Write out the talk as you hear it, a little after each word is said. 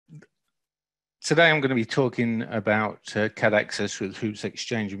Today I'm going to be talking about CAD Access with Hoops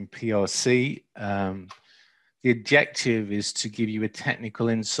Exchange and PRC. The objective is to give you a technical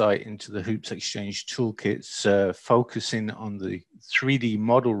insight into the Hoops Exchange toolkits, focusing on the 3D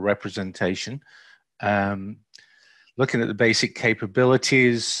model representation, looking at the basic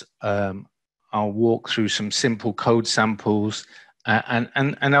capabilities. I'll walk through some simple code samples, and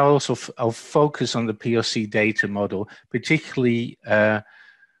I'll focus on the PRC data model, particularly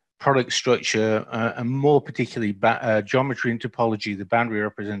product structure, and more particularly geometry and topology, the boundary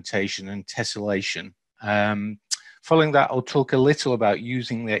representation and tessellation. Following that, I'll talk a little about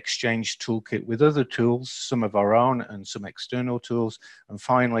using the Exchange toolkit with other tools, some of our own and some external tools. And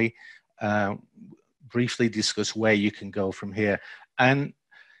finally, briefly discuss where you can go from here. And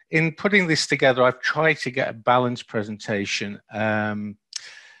in putting this together, I've tried to get a balanced presentation.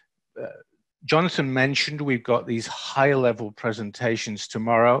 Jonathan mentioned we've got these higher level presentations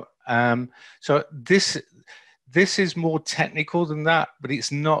tomorrow. So this is more technical than that, but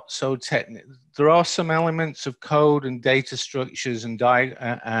it's not so technical. There are some elements of code and data structures and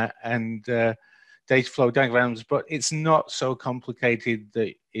data flow diagrams, but it's not so complicated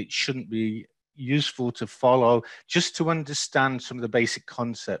that it shouldn't be useful to follow, just to understand some of the basic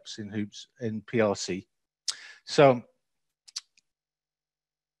concepts in Hoops in PRC. So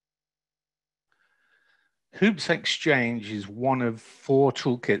Hoops Exchange is one of 4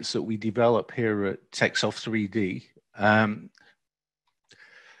 toolkits that we develop here at Texoft 3D.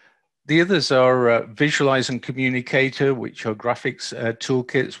 The others are Visualize and Communicator, which are graphics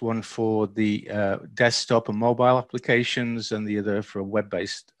toolkits, one for the desktop and mobile applications, and the other for a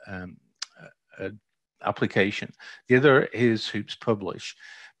web-based application. The other is Hoops Publish.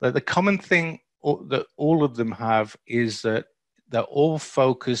 But the common thing that all of them have is that they're all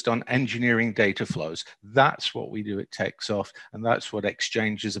focused on engineering data flows. That's what we do at Texoft, and that's what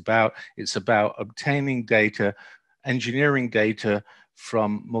Exchange is about. It's about obtaining data, engineering data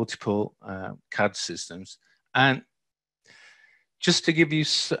from multiple CAD systems. And just to give you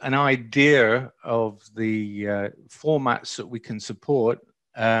an idea of the formats that we can support,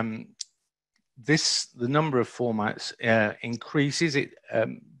 the number of formats increases. It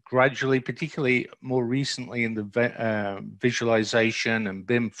gradually, particularly more recently in the visualization and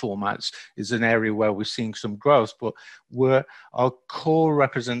BIM formats, is an area where we're seeing some growth, but our core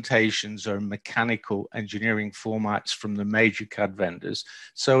representations are mechanical engineering formats from the major CAD vendors.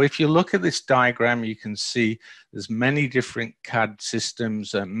 So if you look at this diagram, you can see there's many different CAD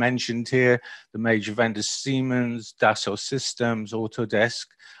systems mentioned here. The major vendors: Siemens, Dassault Systems, Autodesk,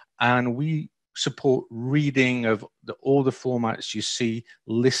 and we support reading of all the formats you see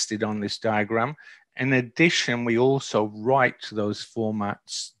listed on this diagram. In addition, we also write to those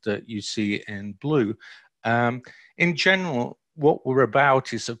formats that you see in blue. In general, what we're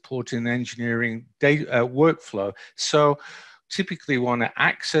about is supporting engineering data workflow. So typically want to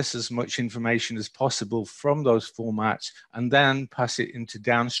access as much information as possible from those formats and then pass it into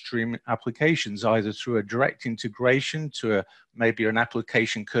downstream applications, either through a direct integration to maybe an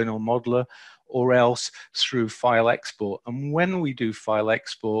application kernel modeler, or else through file export. And when we do file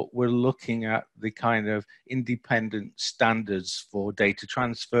export, we're looking at the kind of independent standards for data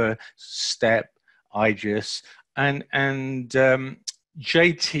transfer, STEP, IGES, and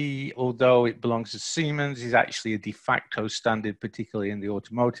JT, although it belongs to Siemens, is actually a de facto standard, particularly in the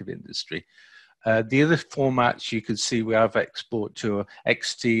automotive industry. The other formats you can see we have export to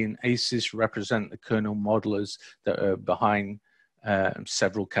XT and ASYS represent the kernel modelers that are behind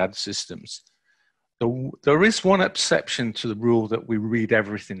several CAD systems. There is one exception to the rule that we read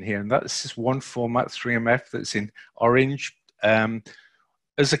everything here, and that's this one format, 3MF, that's in orange.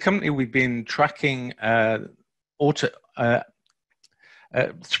 As a company, we've been tracking 3D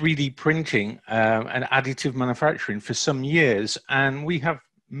printing and additive manufacturing for some years, and we have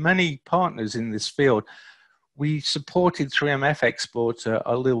many partners in this field. We supported 3MF export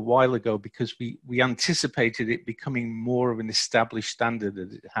a little while ago because we anticipated it becoming more of an established standard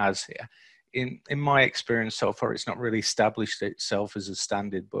that it has here. In my experience so far, it's not really established itself as a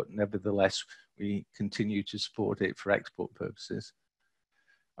standard, but nevertheless, we continue to support it for export purposes.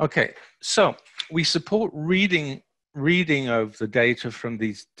 Okay, so we support reading of the data from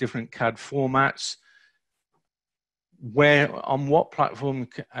these different CAD formats. On what platform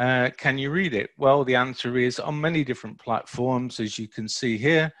can you read it? Well, the answer is on many different platforms, as you can see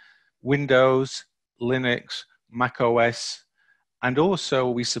here: Windows, Linux, Mac OS, and also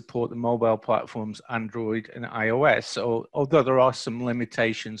we support the mobile platforms Android and iOS. So although there are some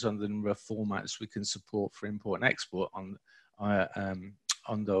limitations on the number of formats we can support for import and export on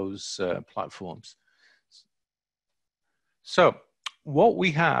those platforms. So what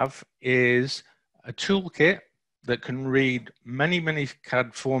we have is a toolkit that can read many, many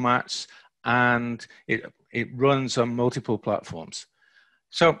CAD formats, and it runs on multiple platforms.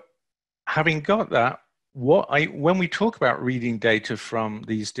 So having got that, when we talk about reading data from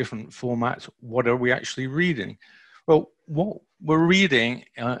these different formats, what are we actually reading? Well, what we're reading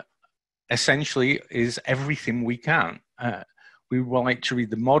essentially is everything we can. We like to read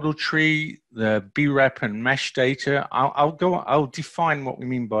the model tree, the BREP and mesh data. I'll define what we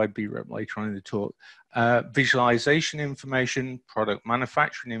mean by BREP later on in the talk. Visualization information, product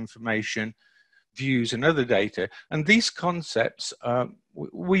manufacturing information, views and other data. And these concepts,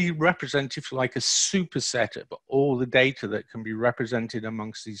 we represent, if you like, a superset of all the data that can be represented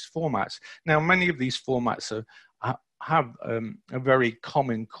amongst these formats. Now, many of these formats have a very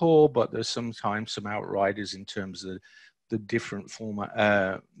common core, but there's sometimes some outriders in terms of the different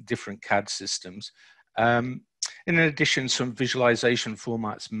different CAD systems. In addition, some visualization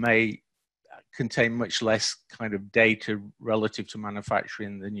formats may contain much less kind of data relative to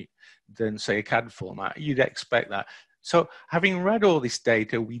manufacturing than say a CAD format. You'd expect that. So having read all this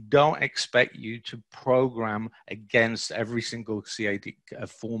data, we don't expect you to program against every single CAD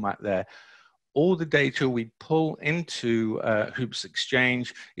format there. All the data we pull into Hoops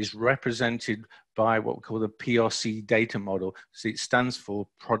Exchange is represented by what we call the PRC data model. So it stands for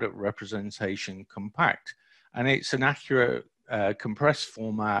Product Representation Compact. And it's an accurate compressed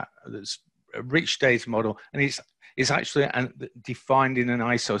format that's a rich data model, and it's actually defined in an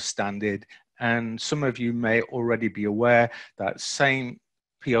ISO standard. And some of you may already be aware that same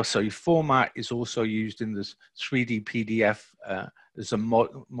PRC format is also used in this 3D PDF as a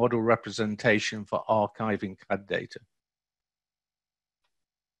model representation for archiving CAD data.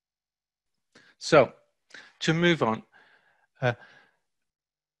 So to move on,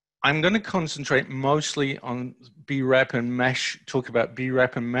 I'm going to concentrate mostly on BREP and mesh, talk about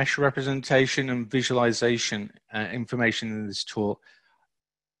BREP and mesh representation and visualization information in this talk.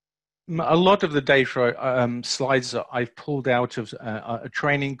 A lot of the data slides that I've pulled out of a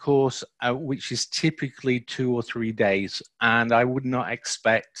training course, which is typically 2 or 3 days, and I would not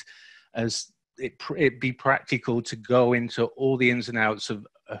expect as it be practical to go into all the ins and outs of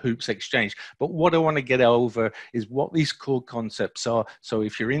Hoops Exchange. But what I want to get over is what these core concepts are. So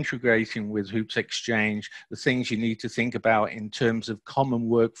if you're integrating with Hoops Exchange, the things you need to think about in terms of common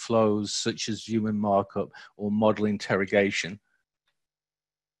workflows such as view and markup or model interrogation.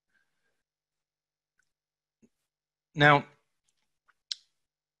 Now,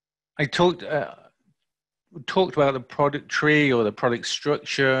 I talked about the product tree or the product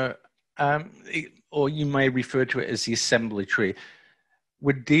structure, or you may refer to it as the assembly tree.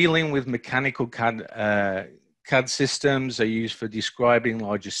 We're dealing with mechanical CAD systems. They're used for describing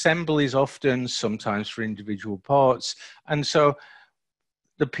large assemblies often, sometimes for individual parts. And so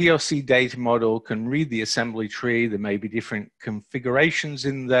the PLC data model can read the assembly tree. There may be different configurations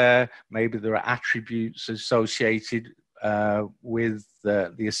in there. Maybe there are attributes associated with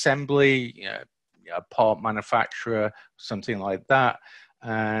the assembly, a part manufacturer, something like that.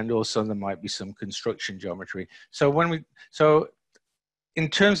 And also there might be some construction geometry. So in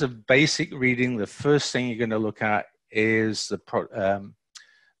terms of basic reading, the first thing you're going to look at is the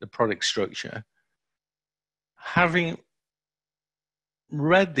product structure. Having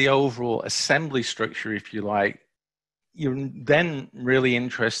read the overall assembly structure, if you like, you're then really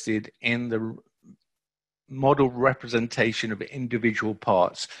interested in the model representation of individual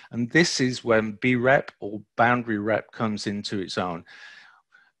parts. And this is when BREP or boundary rep comes into its own.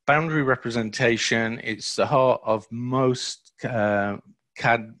 Boundary representation, it's the heart of most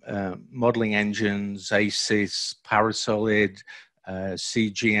CAD modeling engines, ASYS, Parasolid,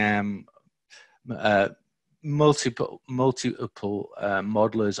 CGM, multiple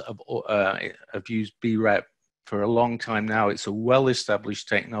modelers have used BREP for a long time now. It's a well-established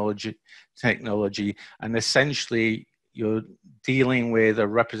technology, and essentially you're dealing with a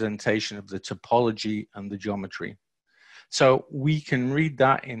representation of the topology and the geometry. So we can read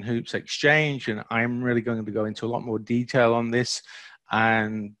that in Hoops Exchange, and I'm really going to go into a lot more detail on this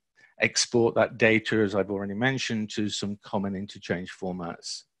and export that data, as I've already mentioned, to some common interchange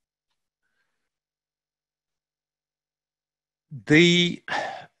formats.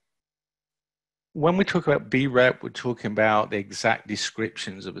 When we talk about BREP, we're talking about the exact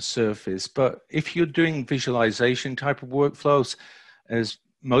descriptions of a surface. But if you're doing visualization type of workflows, as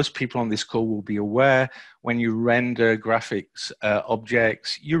most people on this call will be aware, when you render graphics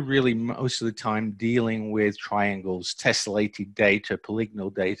objects, you're really most of the time dealing with triangles, tessellated data,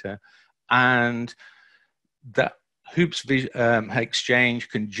 polygonal data, and that Hoops Exchange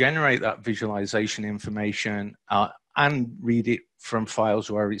can generate that visualization information and read it from files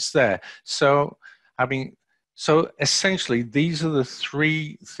where it's there. So essentially, these are the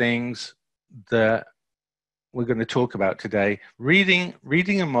three things that we're going to talk about today: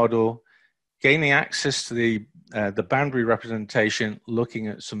 reading a model, gaining access to the boundary representation, looking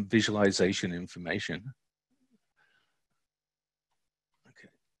at some visualization information. Okay.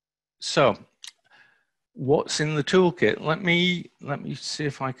 So, what's in the toolkit? Let me see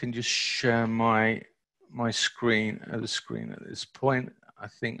if I can just share my screen at this point. I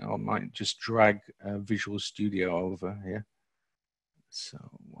think I might just drag Visual Studio over here. So,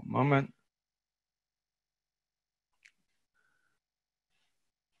 one moment.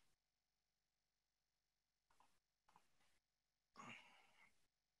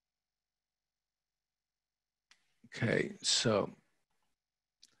 Okay, so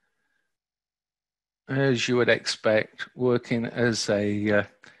as you would expect, working as a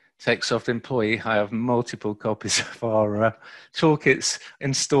TechSoft employee, I have multiple copies of our toolkits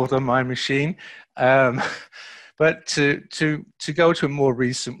installed on my machine. But to go to a more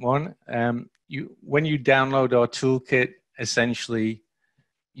recent one, when you download our toolkit, essentially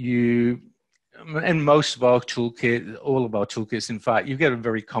and most of our toolkit, all of our toolkits, in fact, you get a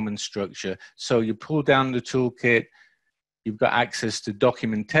very common structure. So you pull down the toolkit, you've got access to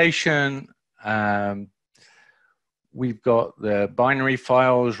documentation. We've got the binary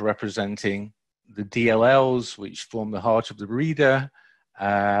files representing the DLLs, which form the heart of the reader.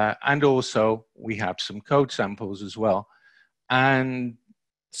 And also we have some code samples as well. And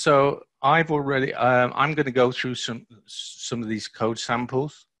so I'm going to go through some of these code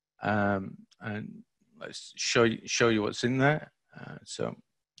samples, and let's show you what's in there. So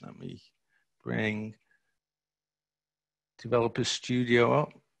let me bring Developer Studio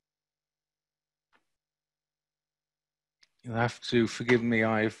up. You'll have to forgive me,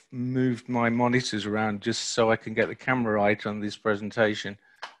 I've moved my monitors around just so I can get the camera right on this presentation.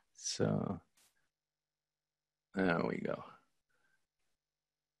 So, there we go.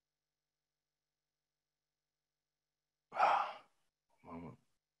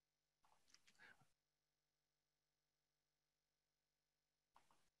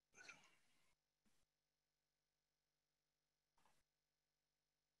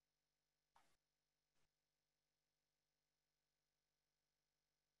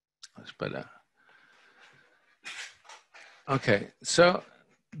 That's better. Okay, so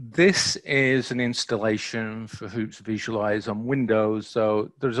this is an installation for Hoops Visualize on Windows. So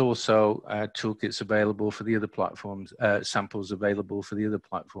there's also toolkits available for the other platforms, samples available for the other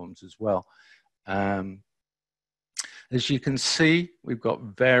platforms as well. As you can see, we've got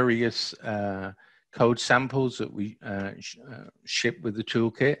various code samples that we ship with the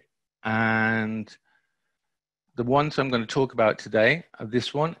toolkit. And the ones I'm going to talk about today are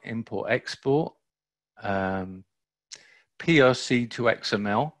this one, import export, PRC to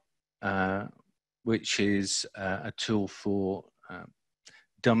XML, which is a tool for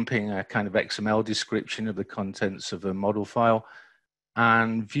dumping a kind of XML description of the contents of a model file,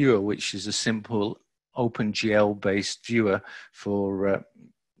 and viewer, which is a simple OpenGL-based viewer for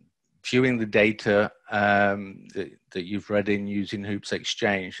viewing the data that you've read in using Hoops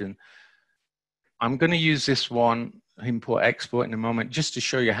Exchange. And I'm going to use this one, import export, in a moment, just to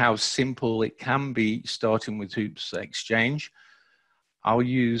show you how simple it can be starting with Hoops Exchange. I'll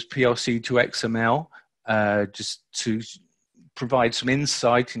use PLC to XML just to provide some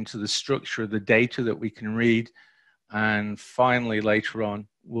insight into the structure of the data that we can read. And finally, later on,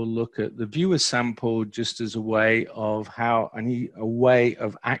 we'll look at the viewer sample just as a way of accessing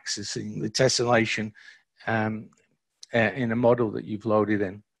the tessellation in a model that you've loaded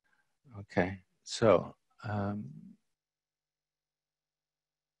in. Okay, so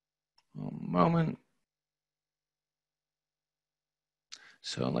one moment.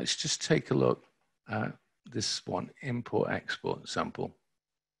 So let's just take a look at this one, import export sample.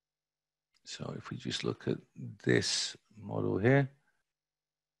 So if we just look at this model here,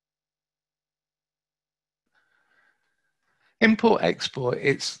 import export,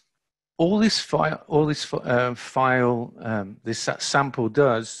 it's this sample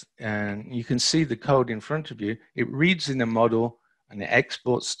does, and you can see the code in front of you. It reads in a model and it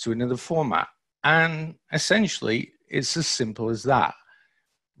exports to another format. And essentially, it's as simple as that.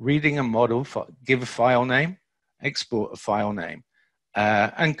 Reading a model, give a file name, export a file name,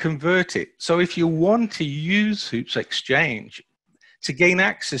 and convert it. So if you want to use Hoops Exchange to gain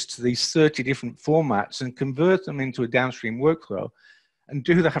access to these 30 different formats and convert them into a downstream workflow and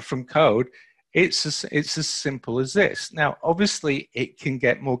do that from code, It's as simple as this. Now, obviously, it can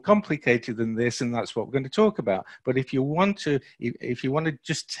get more complicated than this, and that's what we're going to talk about. But if you want to, if you want to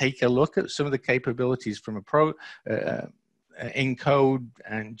just take a look at some of the capabilities from a in code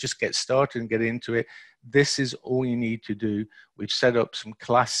and just get started and get into it, this is all you need to do. We've set up some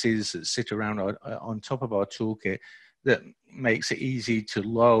classes that sit around on top of our toolkit that makes it easy to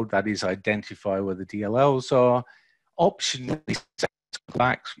load. That is, identify where the DLLs are, optionally set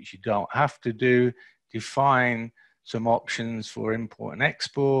backs, which you don't have to do, define some options for import and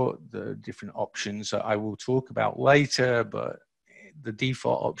export, the different options that I will talk about later, but the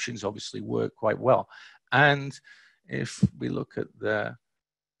default options obviously work quite well. And if we look at the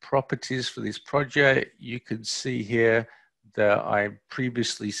properties for this project, you can see here that I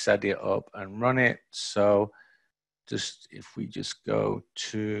previously set it up and run it. So just if we just go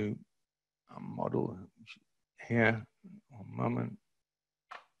to a model here, one moment.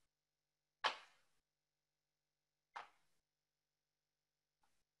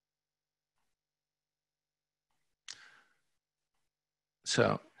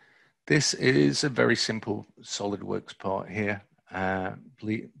 So this is a very simple SolidWorks part here,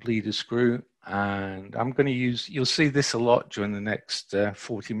 bleeder screw. And I'm going to use, you'll see this a lot during the next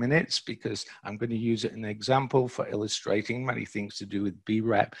 40 minutes because I'm going to use it in an example for illustrating many things to do with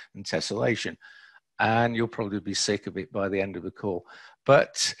BREP and tessellation. And you'll probably be sick of it by the end of the call.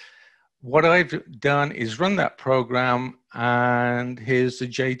 But what I've done is run that program, and here's the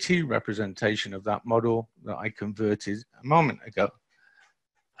JT representation of that model that I converted a moment ago.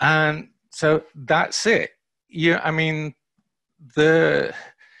 And so that's it. Yeah, I mean,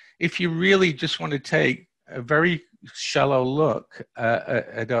 if you really just want to take a very shallow look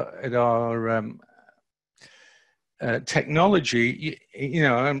at our technology, you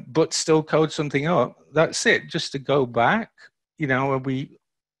know, but still code something up, that's it. Just to go back, you know,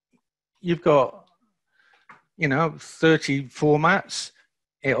 you've got, you know, 30 formats.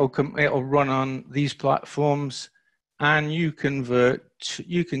 It'll run on these platforms, and you can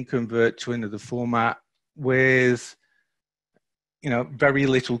convert to another format with, you know, very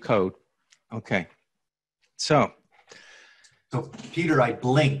little code. Okay, so Peter, I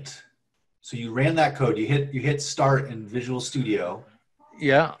blinked. So you ran that code. You hit start in Visual Studio.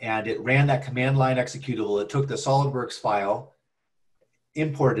 Yeah. And it ran that command line executable. It took the SolidWorks file,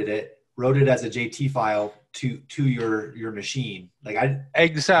 imported it, wrote it as a JT file to your machine. Like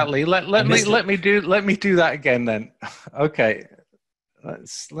exactly. Let me do that again then. Okay.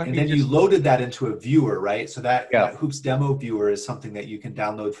 You loaded that into a viewer, right? So that Hoops demo viewer is something that you can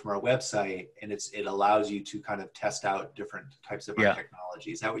download from our website, and it allows you to kind of test out different types of our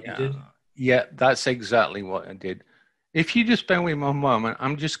technology. Is that what you did? Yeah, that's exactly what I did. If you just bear with me one moment,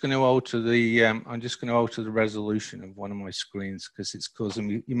 I'm just going to alter the resolution of one of my screens because it's causing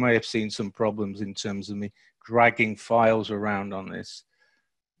me. You may have seen some problems in terms of me dragging files around on this.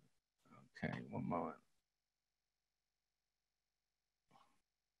 Okay, one moment.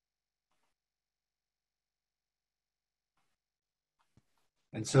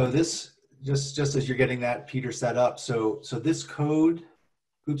 And so this, just as you're getting that, Peter, set up, so this code,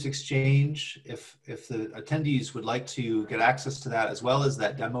 Hoops Exchange, if the attendees would like to get access to that, as well as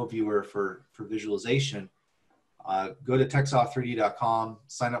that demo viewer for visualization, go to techsoft3d.com,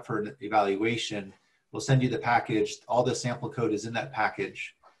 sign up for an evaluation. We'll send you the package. All the sample code is in that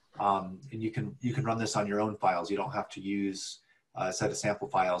package. And you can run this on your own files. You don't have to use a set of sample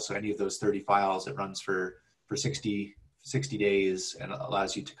files. So any of those 30 files, it runs for 60 days and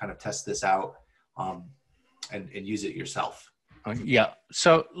allows you to kind of test this out and use it yourself. Yeah,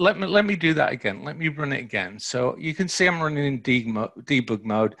 so let me do that again. Let me run it again. So you can see I'm running in debug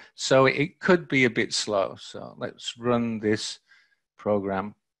mode, so it could be a bit slow. So let's run this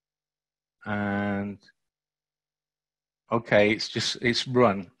program. And okay, it's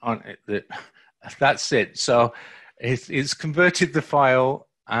run on it. That's it. So it's converted the file,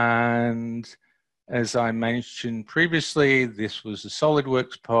 and as I mentioned previously, this was the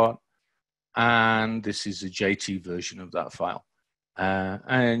SolidWorks part, and this is a JT version of that file.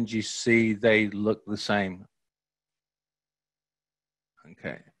 And you see they look the same.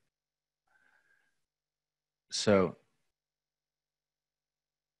 Okay. So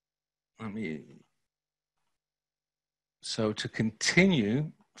so to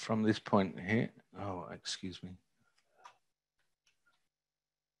continue from this point here, oh, excuse me.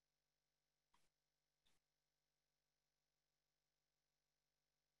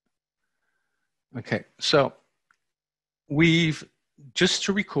 Okay, so just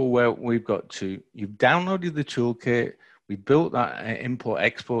to recall where we've got to, you've downloaded the toolkit, we built that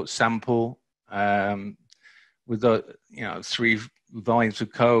import-export sample with the 3 volumes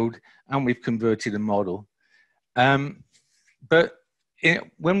of code, and we've converted a model. But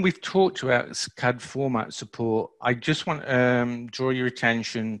when we've talked about CAD format support, I just want to draw your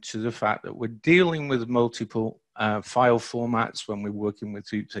attention to the fact that we're dealing with multiple file formats when we're working with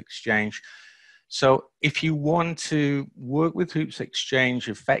Hoops Exchange. So if you want to work with Hoops Exchange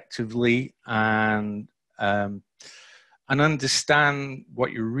effectively and understand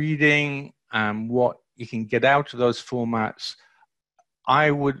what you're reading and what you can get out of those formats,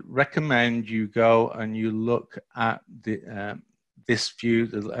 I would recommend you go and you look at this view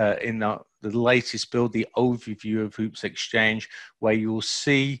in the latest build, the overview of Hoops Exchange, where you'll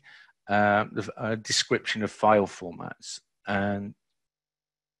see the description of file formats. And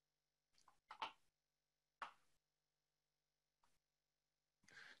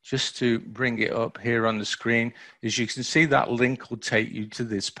just to bring it up here on the screen, as you can see, that link will take you to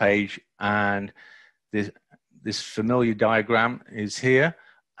this page, and this familiar diagram is here.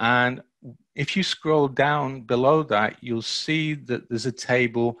 And if you scroll down below that, you'll see that there's a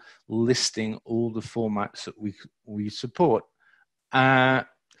table listing all the formats that we support. And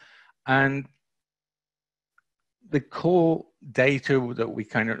the core data that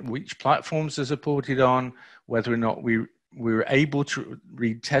which platforms are supported on, whether or not we're able to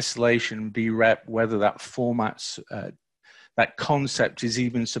read tessellation, BREP, whether that formats, that concept is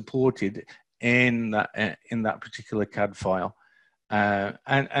even supported in that particular CAD file.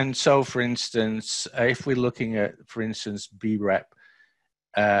 And so, for instance, if we're looking at, for instance, BREP,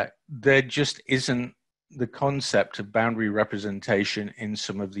 there just isn't the concept of boundary representation in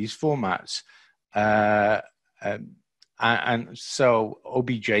some of these formats. And so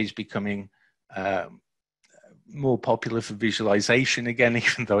OBJ is becoming more popular for visualization again,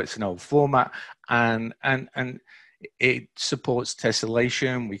 even though it's an old format, and it supports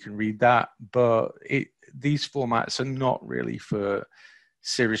tessellation. We can read that, but these formats are not really for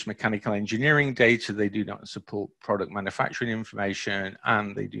serious mechanical engineering data. They do not support product manufacturing information,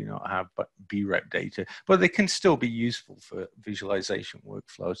 and they do not have BREP data, but they can still be useful for visualization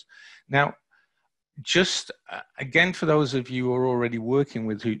workflows. Now, just again, for those of you who are already working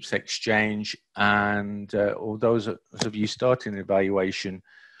with Hoops Exchange, and or those of you starting evaluation,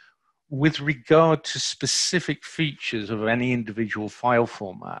 with regard to specific features of any individual file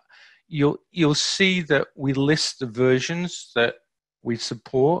format, you'll see that we list the versions that we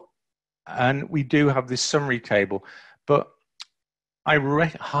support, and we do have this summary table. But I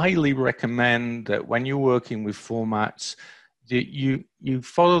highly recommend that when you're working with formats, that you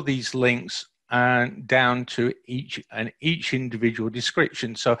follow these links and down to each individual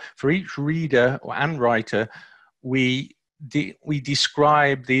description. So for each reader and writer, we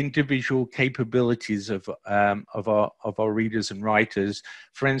describe the individual capabilities of our readers and writers.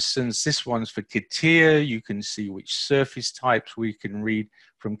 For instance, this one's for CATIA. You can see which surface types we can read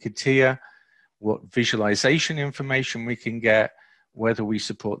from CATIA, what visualization information we can get, whether we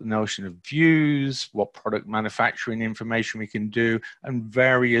support the notion of views, what product manufacturing information we can do, and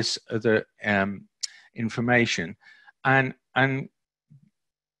various other information. And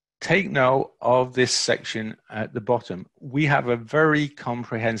take note of this section at the bottom. We have a very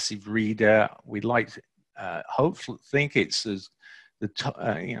comprehensive reader. We'd like to hopefully think it's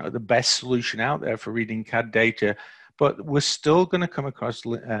the best solution out there for reading CAD data, but we're still going to come across,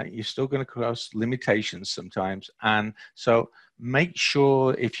 you're still going to cross limitations sometimes. And so make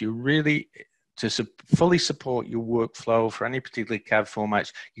sure, if you really to fully support your workflow for any particular CAD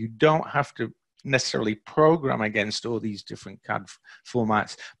formats, you don't have to necessarily program against all these different CAD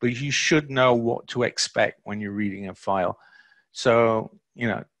formats, but you should know what to expect when you're reading a file. So,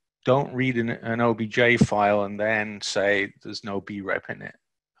 don't read an OBJ file and then say there's no BREP in it.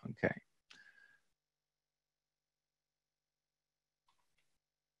 Okay.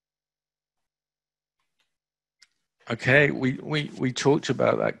 Okay, we talked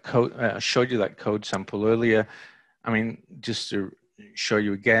about that code. I showed you that code sample earlier. I mean, just to show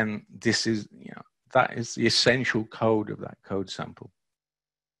you again, this is, that is the essential code of that code sample.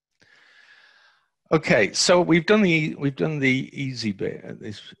 Okay, so we've done the easy bit at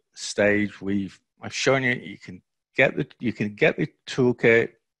this stage. I've shown you you can get the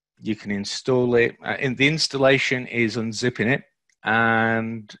toolkit, you can install it. And the installation is unzipping it,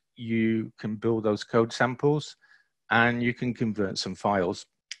 and you can build those code samples, and you can convert some files.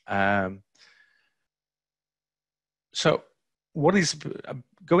 So what is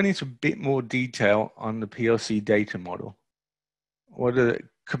going into a bit more detail on the PLC data model? What are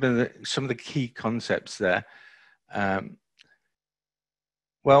some of the key concepts there?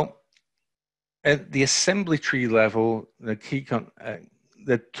 Well, at the assembly tree level, the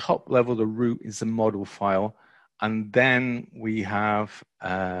top level, the root is the model file, and then we have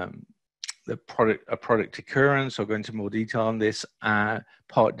a product occurrence. I'll go into more detail on this,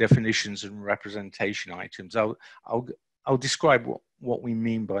 part definitions and representation items. I'll describe what we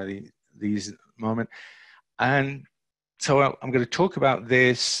mean by these at the moment. And so I'm going to talk about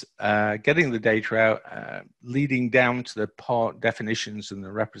this, getting the data out, leading down to the part definitions and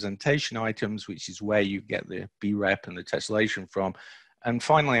the representation items, which is where you get the BREP and the tessellation from. And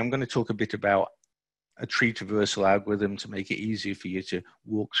finally, I'm going to talk a bit about a tree traversal algorithm to make it easier for you to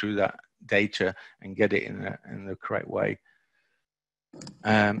walk through that data and get it in the correct way.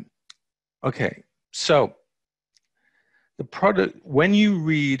 Okay, so the product, when you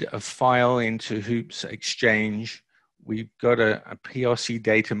read a file into Hoops Exchange, we've got a PRC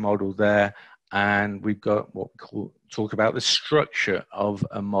data model there, and we've got what we talk about the structure of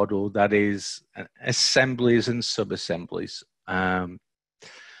a model, that is assemblies and sub-assemblies.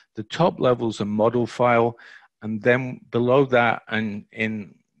 The top level is a model file, and then below that, and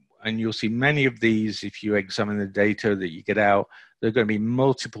you'll see many of these if you examine the data that you get out, there are going to be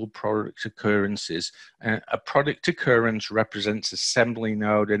multiple product occurrences. A product occurrence represents assembly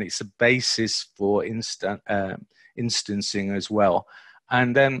node, and it's a basis for instancing as well.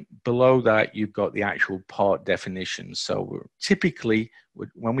 And then below that, you've got the actual part definition. So typically,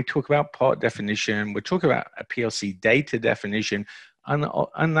 when we talk about part definition, we're talking about a PLC data definition,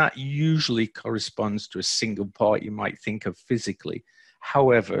 and that usually corresponds to a single part you might think of physically.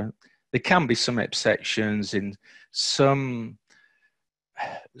 However, there can be some exceptions in some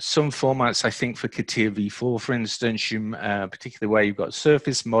formats. I think for CATIA V4, for instance, particularly where you've got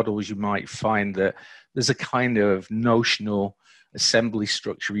surface models, you might find that there's a kind of notional assembly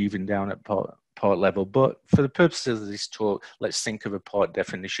structure even down at part level. But for the purposes of this talk, let's think of a part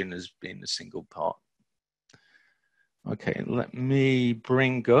definition as being a single part. Okay, let me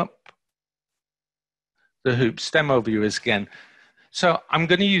bring up the Hoops demo viewers again. So I'm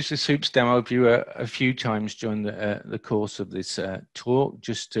going to use this Hoops demo viewer a few times during the course of this talk,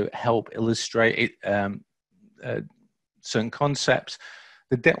 just to help illustrate certain concepts.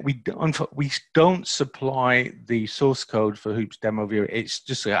 We don't supply the source code for Hoops demo viewer. It's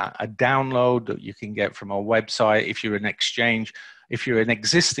just a download that you can get from our website. If you're an exchange, if you're an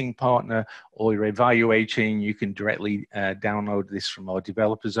existing partner or you're evaluating, you can directly download this from our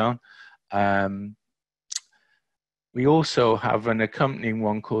developer zone. We also have an accompanying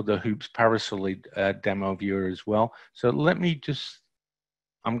one called the Hoops Parasolid demo viewer as well. So let me just,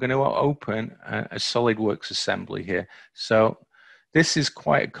 I'm going to open a SolidWorks assembly here. So this is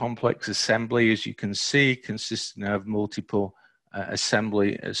quite a complex assembly, as you can see, consisting of multiple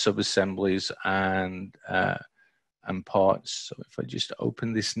sub-assemblies and parts. So if I just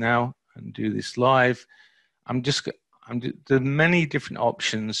open this now and do this live, there are many different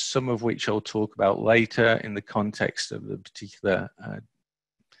options, some of which I'll talk about later in the context of the particular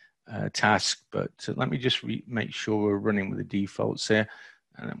task. But let me just make sure we're running with the defaults here,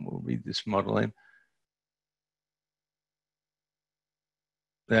 and then we'll read this model in.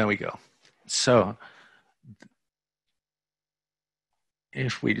 There we go. So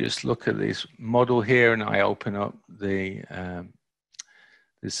if we just look at this model here, and I open up the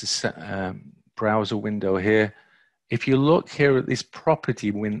browser window here, if you look here at this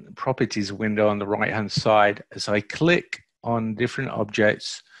properties window on the right-hand side, as I click on different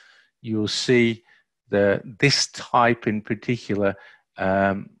objects, you'll see that this type in particular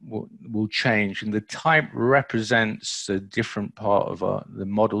will change, and the type represents a different part of the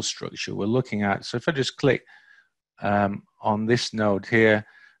model structure we're looking at. So if I just click on this node here,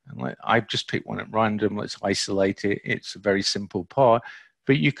 and I've just picked one at random, let's isolate it. It's a very simple part.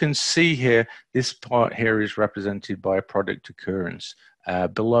 But you can see here, this part here is represented by a product occurrence.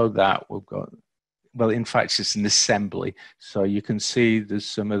 Below that, we've got, well, in fact, it's an assembly. So you can see there's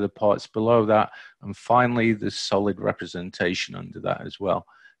some of the parts below that. And finally, there's solid representation under that as well.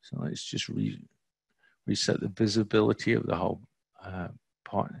 So let's just reset the visibility of the whole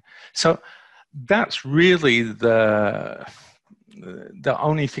part. So that's really the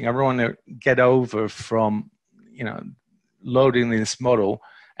only thing I want to get over from, loading this model.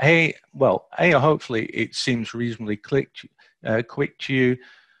 Hopefully it seems reasonably quick to you.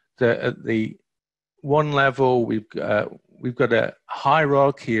 At the one level, we've got a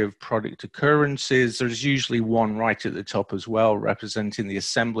hierarchy of product occurrences. There's usually one right at the top as well, representing the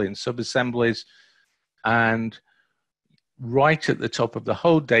assembly and sub-assemblies. And right at the top of the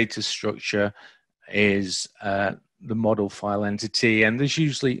whole data structure is the model file entity. And there's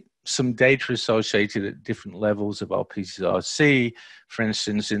usually some data associated at different levels of our PCRC. For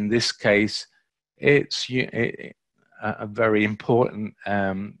instance, in this case, it's a very important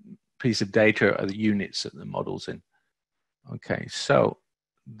piece of data are the units that the model's in. Okay, so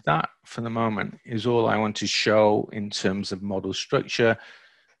that for the moment is all I want to show in terms of model structure,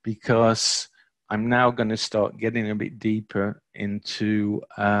 because I'm now going to start getting a bit deeper into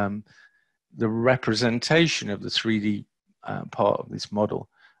the representation of the 3D part of this model.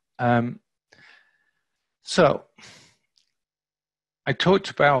 So I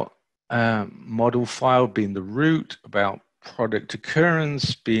talked about model file being the root, about product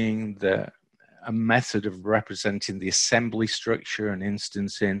occurrence being a method of representing the assembly structure and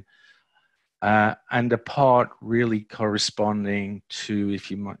instancing, and a part really corresponding to, if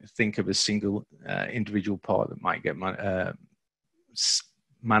you might think of a single individual part that might get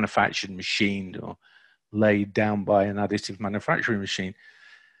manufactured, machined, or laid down by an additive manufacturing machine.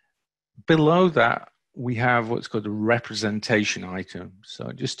 Below that, we have what's called a representation item.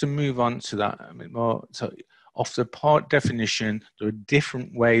 So just to move on to that a bit more, so off the part definition, there are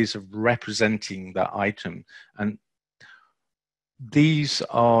different ways of representing that item. And these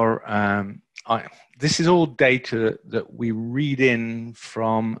are, this is all data that we read in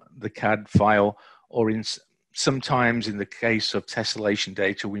from the CAD file, or sometimes in the case of tessellation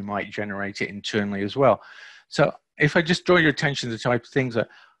data, we might generate it internally as well. So if I just draw your attention to the type of things that,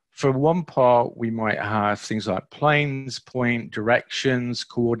 for one part, we might have things like planes, point, directions,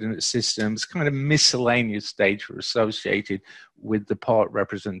 coordinate systems, kind of miscellaneous data associated with the part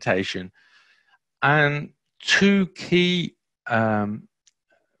representation. And two key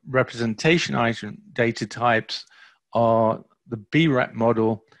representation item data types are the BREP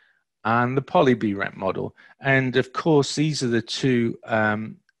model and the poly BREP model. And of course, these are the two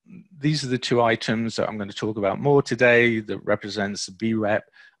items that I'm going to talk about more today, that represents the BREP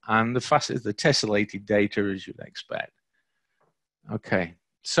and the tessellated data, as you'd expect. Okay,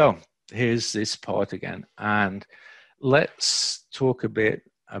 so here's this part again, and let's talk a bit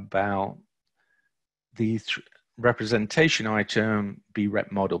about the representation item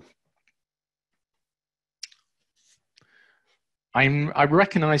BREP model. I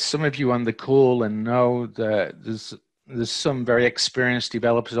recognize some of you on the call and know that there's some very experienced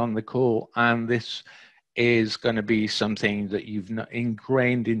developers on the call, and this is going to be something that you've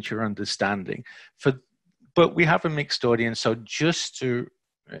ingrained into your understanding. But we have a mixed audience, so just to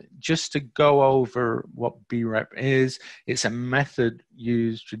go over what BREP is, it's a method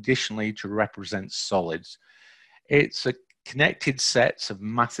used traditionally to represent solids. It's a connected sets of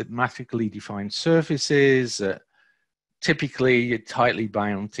mathematically defined surfaces that typically tightly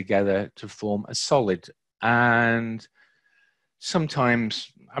bound together to form a solid. And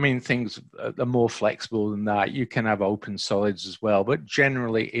sometimes, I mean, things are more flexible than that. You can have open solids as well, but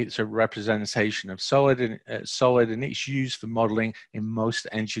generally it's a representation of solid, and it's used for modeling in most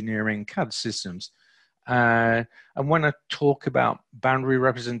engineering CAD systems. And when I talk about boundary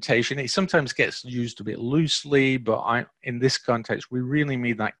representation, it sometimes gets used a bit loosely, but in this context, we really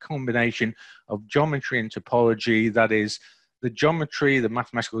mean that combination of geometry and topology. That is, the geometry, the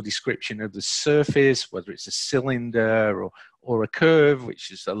mathematical description of the surface, whether it's a cylinder or a curve,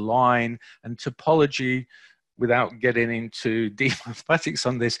 which is a line, and topology. Without getting into deep mathematics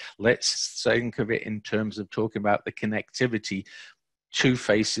on this, let's think of it in terms of talking about the connectivity, two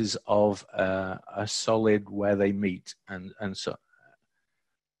faces of a solid where they meet, and so.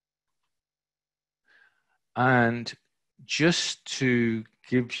 And just to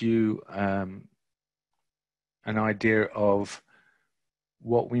give you an idea of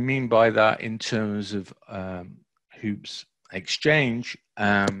what we mean by that in terms of hoops exchange,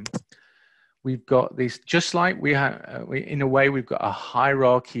 we've got this, just like we have, in a way, we've got a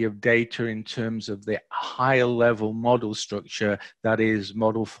hierarchy of data in terms of the higher level model structure, that is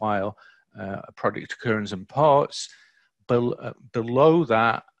model file, product occurrence and parts. Below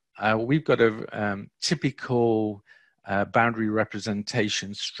that, we've got a typical boundary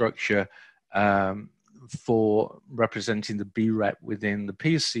representation structure for representing the BREP within the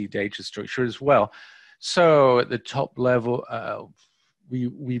PSC data structure as well. So at the top level,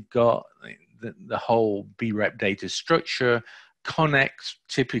 we've got the whole BREP data structure. Connex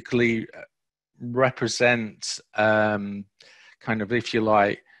typically represents kind of, if you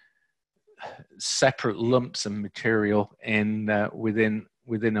like, separate lumps of material within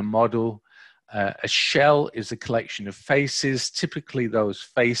a model. A shell is a collection of faces. Typically, those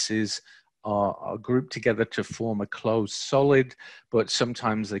faces are grouped together to form a closed solid, but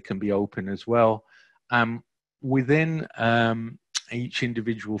sometimes they can be open as well. Within each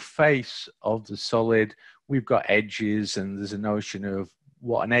individual face of the solid, we've got edges, and there's a notion of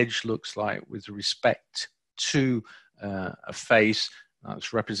what an edge looks like with respect to a face.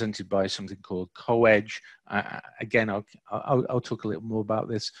 That's represented by something called co-edge. Again, I'll talk a little more about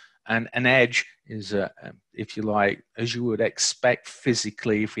this And an edge is, if you like, as you would expect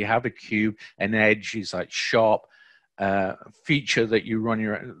physically, if we have a cube, an edge is like sharp feature that you run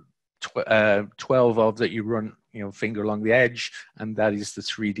your 12 of, that you run finger along the edge, and that is the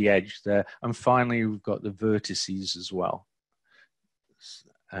 3D edge there. And finally, we've got the vertices as well.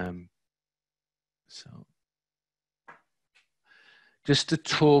 So just to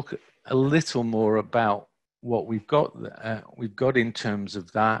talk a little more about what we've got in terms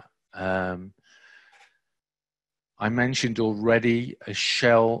of that. I mentioned already a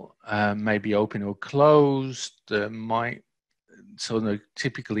shell may be open or closed. So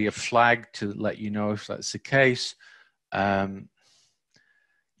typically a flag to let you know if that's the case.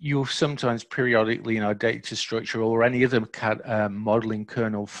 You'll sometimes periodically in our data structure or any other CAD modeling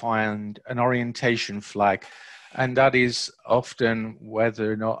kernel find an orientation flag. And that is often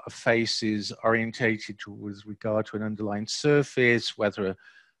whether or not a face is orientated with regard to an underlying surface, whether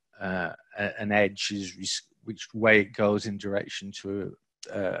an edge is which way it goes in direction to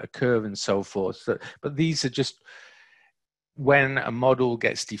a curve and so forth. But these are just when a model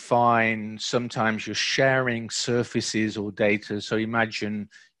gets defined. Sometimes you're sharing surfaces or data. So imagine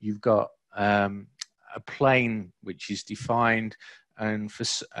you've got a plane which is defined, and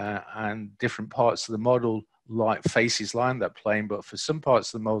different parts of the model faces line that plane, but for some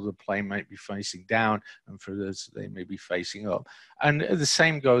parts of the model, the plane might be facing down, and for others, they may be facing up. And the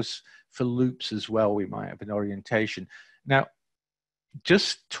same goes for loops as well. We might have an orientation. Now,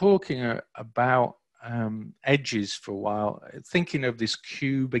 just talking about edges for a while, thinking of this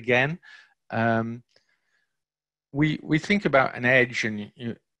cube again, we think about an edge,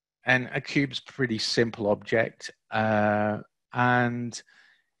 and a cube's a pretty simple object, and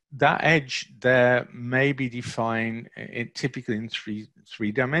that edge there may be defined typically in three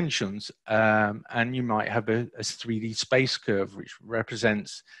dimensions, and you might have a 3D space curve which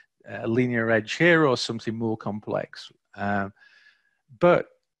represents a linear edge here or something more complex. But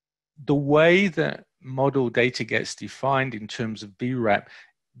the way that model data gets defined in terms of BREP,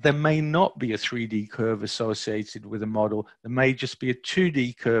 there may not be a 3D curve associated with a model. There may just be a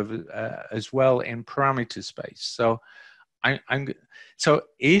 2D curve as well in parameter space. So the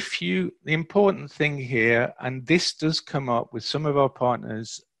important thing here, and this does come up with some of our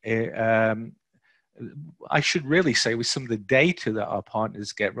partners, I should really say with some of the data that our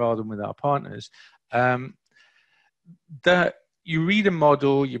partners get rather than with our partners, that you read a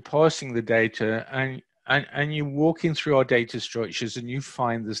model, you're parsing the data, and you're walking through our data structures and you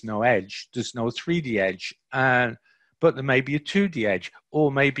find there's no edge, there's no 3D edge, but there may be a 2D edge,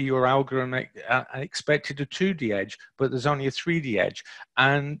 or maybe your algorithm expected a 2D edge, but there's only a 3D edge.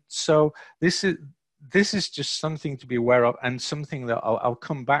 And so this is just something to be aware of, and something that I'll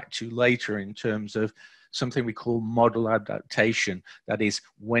come back to later in terms of something we call model adaptation. That is,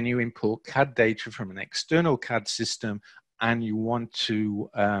 when you import CAD data from an external CAD system and you want to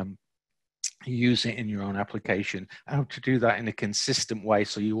use it in your own application, how to do that in a consistent way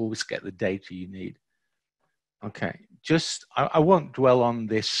so you always get the data you need. Okay, I won't dwell on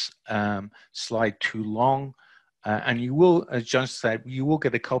this slide too long, and you will, as John said, you will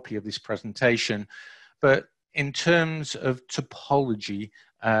get a copy of this presentation. But in terms of topology,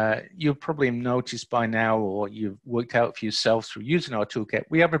 you'll probably have noticed by now, or you've worked out for yourself through using our toolkit,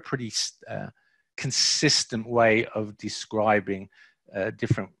 we have a pretty consistent way of describing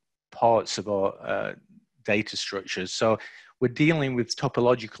different parts of our data structures. So we're dealing with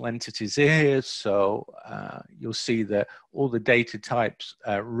topological entities here. So you'll see that all the data types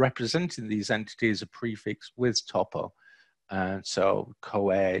representing these entities are prefixed with topo. So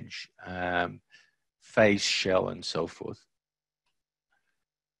co-edge, face, shell, and so forth.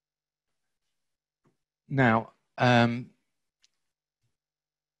 Now,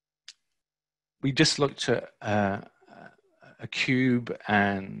 we just looked at a cube,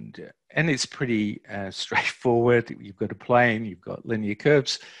 and it's pretty straightforward. You've got a plane, you've got linear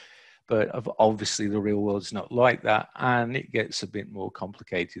curves, but obviously the real world is not like that, and it gets a bit more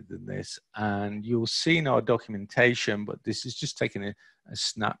complicated than this. And you'll see in our documentation, but this is just taking a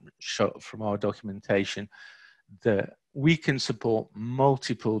snapshot from our documentation, that we can support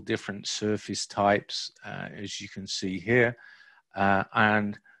multiple different surface types, as you can see here,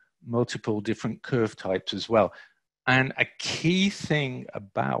 and multiple different curve types as well. And a key thing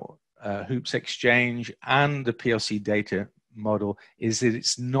about Hoops Exchange and the PLC data model is that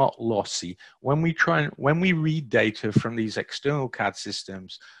it's not lossy. When we read data from these external CAD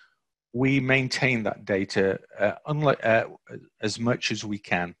systems, we maintain that data as much as we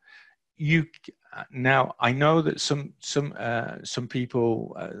can. you now, I know that some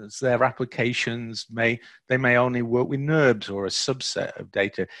people, their applications may only work with NURBS or a subset of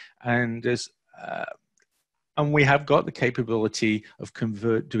data, and we have got the capability of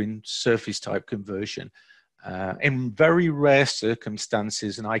doing surface type conversion. In very rare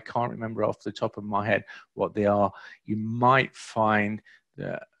circumstances, and I can't remember off the top of my head what they are, you might find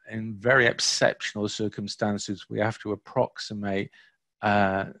that in very exceptional circumstances, we have to approximate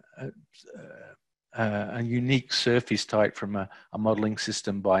a unique surface type from a modeling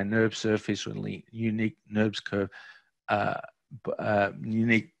system by a NURB surface, or a unique NURBS curve,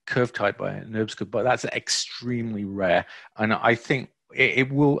 unique curve type by a NURBS curve, but that's extremely rare. And I think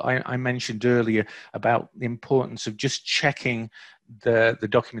it will, I mentioned earlier about the importance of just checking the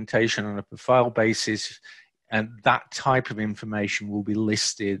documentation on a per file basis, and that type of information will be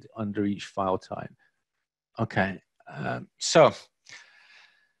listed under each file type. Okay, so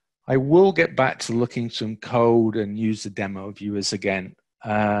I will get back to looking some code and use the demo viewers again.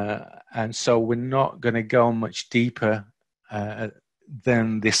 And so we're not going to go much deeper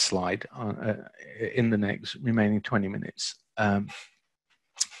than this slide in the next remaining 20 minutes.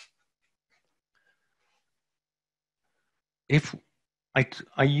 If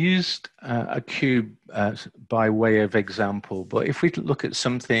I used a cube by way of example, but if we look at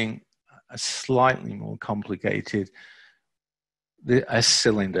something slightly more complicated, a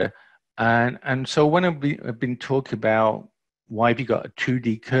cylinder, and so when I've been talking about why have you got a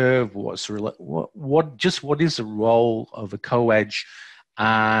 2D curve, what is the role of a co-edge,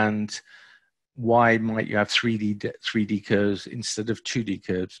 and why might you have 3D curves instead of 2D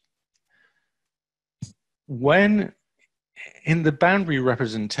curves? When in the boundary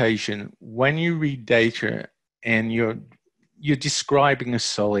representation, when you read data and you're describing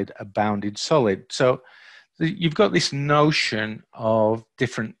a bounded solid, so you've got this notion of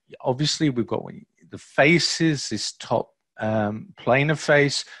different, obviously we've got the faces, this top planar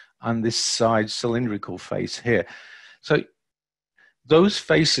face, and this side cylindrical face here. So those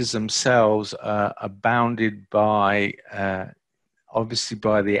faces themselves are bounded by obviously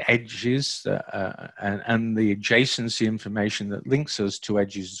by the edges and the adjacency information that links those two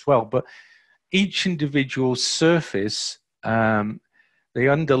edges as well. But each individual surface, they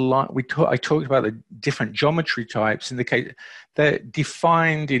underline. I talked about the different geometry types. In the case, they're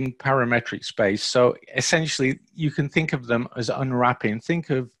defined in parametric space. So essentially, you can think of them as unwrapping. Think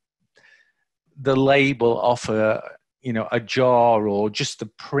of the label off a jar, or just the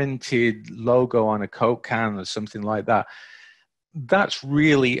printed logo on a Coke can or something like that. That's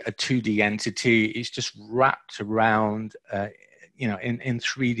really a 2D entity. It's just wrapped around, in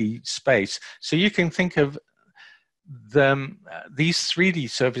 3D space. So you can think of them, these 3D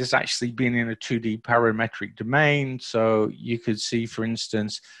surfaces actually being in a 2D parametric domain. So you could see, for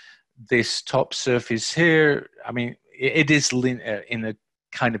instance, this top surface here. I mean, it is in a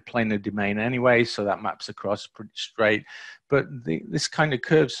kind of planar domain anyway, so that maps across pretty straight. But this kind of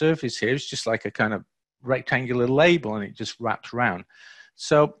curved surface here is just like a kind of rectangular label, and it just wraps around.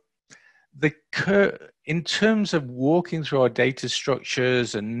 So in terms of walking through our data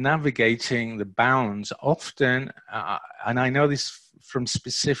structures and navigating the bounds, often, and I know this from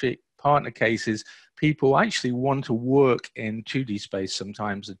specific partner cases, people actually want to work in 2D space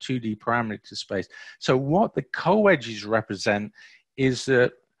sometimes, the 2D parameter space. So what the co-edges represent is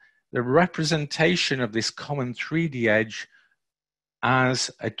the representation of this common 3D edge as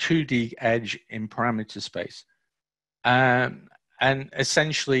a 2D edge in parameter space. And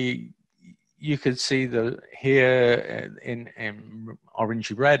essentially, you could see here in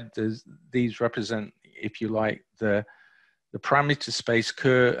orangey red, these represent, if you like, the parameter space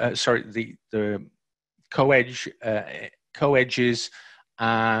curve, the co-edges,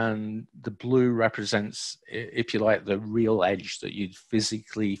 and the blue represents, if you like, the real edge that you'd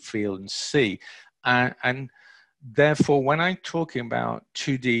physically feel and see. And therefore, when I'm talking about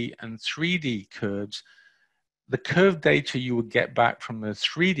 2D and 3D curves, the curve data you would get back from the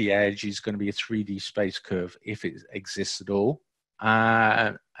 3D edge is going to be a 3D space curve, if it exists at all.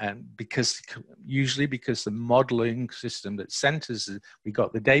 And usually because the modeling system that centers we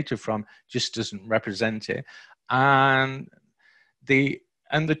got the data from just doesn't represent it. And the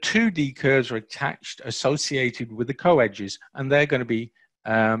 2D curves are associated with the co-edges, and they're going to be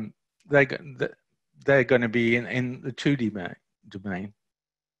they're going to be in the 2D domain.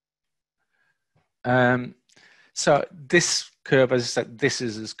 So this curve, as I said, this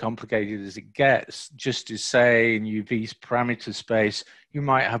is as complicated as it gets. Just to say, in UV's parameter space, you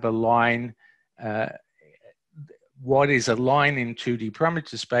might have a line. What is a line in 2D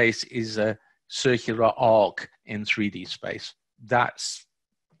parameter space is a circular arc in 3D space. That's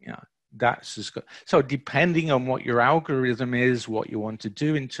That's as good. So depending on what your algorithm is, what you want to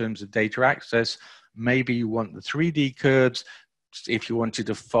do in terms of data access, maybe you want the 3D curves. If you wanted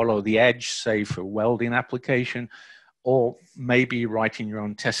to follow the edge, say for welding application, or maybe you're writing your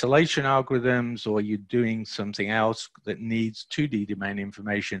own tessellation algorithms, or you're doing something else that needs 2D domain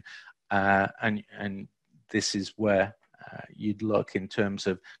information. And this is where you'd look in terms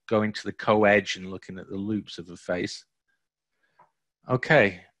of going to the co-edge and looking at the loops of a face.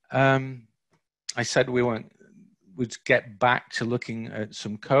 Okay, I said would get back to looking at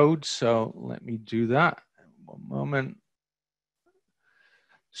some code, so let me do that. One moment.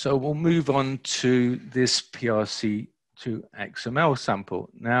 So we'll move on to this PRC to XML sample.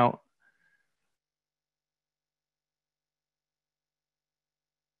 Now,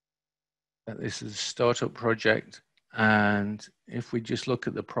 this is a startup project, and if we just look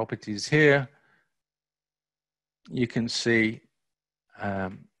at the properties here, you can see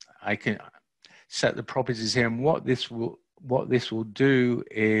I can set the properties here, and what this will do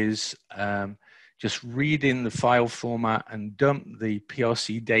is just read in the file format and dump the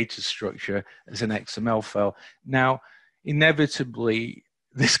PRC data structure as an XML file. Now, inevitably,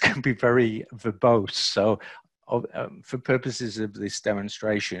 this can be very verbose. So for purposes of this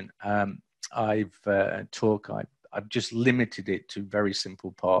demonstration, I've just limited it to very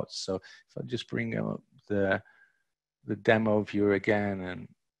simple parts. So if I just bring up the demo viewer again and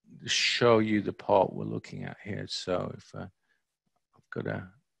show you the part we're looking at here. So if I've got a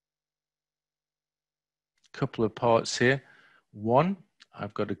couple of parts here. One,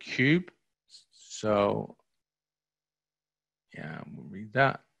 I've got a cube. So yeah, we'll read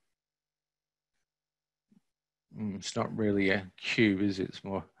that. It's not really a cube, is it? It's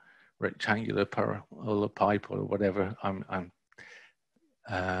more rectangular parallel pipe or whatever. And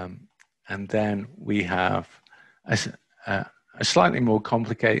then we have a slightly more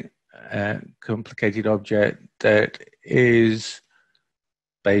complicated object that is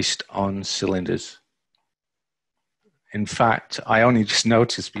based on cylinders. In fact, I only just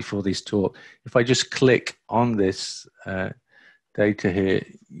noticed before this talk, if I just click on this data here,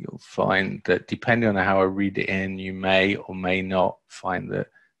 you'll find that depending on how I read it in, you may or may not find that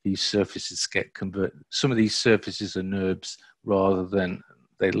these surfaces get converted. Some of these surfaces are NURBS rather than,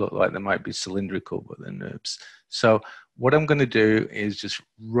 they look like they might be cylindrical, but they're NURBS. So what I'm going to do is just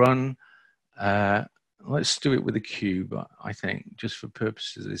run, let's do it with a cube, I think, just for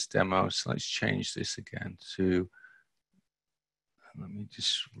purposes of this demo. So let's change this again to, let me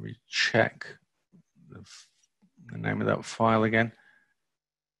just recheck the name of that file again.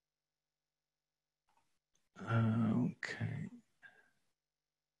 Okay.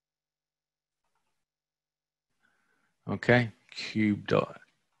 Okay, cube.xt.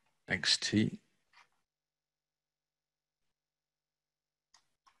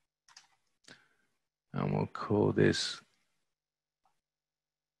 And we'll call this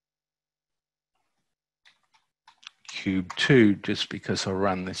cube 2 just because I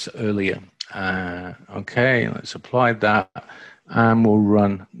ran this earlier. Okay, let's apply that and we'll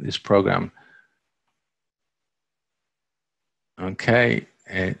run this program. Okay,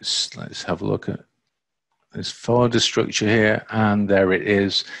 let's have a look at this folder structure here, and there it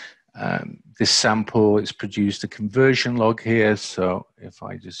is. This sample is produced a conversion log here. So if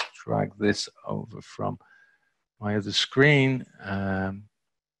I just drag this over from my other screen,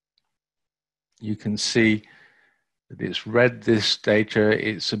 you can see that it's read this data.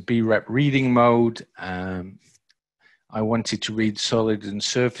 It's a BREP reading mode. I wanted to read solids and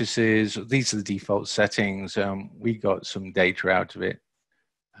surfaces. These are the default settings. We got some data out of it.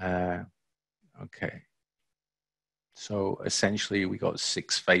 Okay. So essentially we got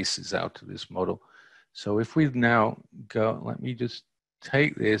 6 faces out of this model. So if we now go, let me just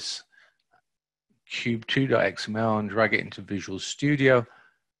take this cube2.xml and drag it into Visual Studio.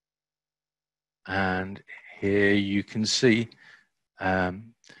 And here you can see a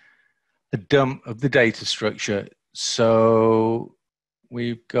dump of the data structure. So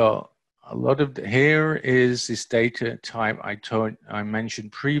we've got a lot of, here is this data type I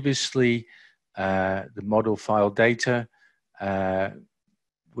mentioned previously, the model file data,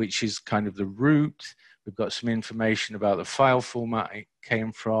 which is kind of the root. We've got some information about the file format it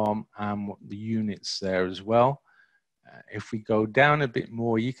came from and what the units there as well. If we go down a bit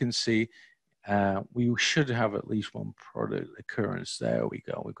more, you can see we should have at least one product occurrence. There we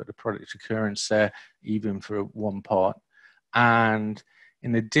go. We've got a product occurrence there, even for one part. And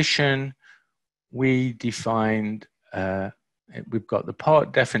in addition, we defined, we've got the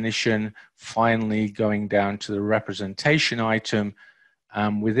part definition finally going down to the representation item.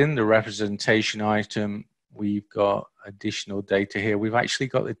 Within the representation item, we've got additional data here. We've actually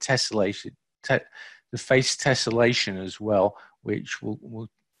got the tessellation, the face tessellation as well, which we'll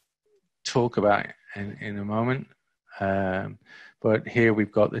talk about in a moment. But here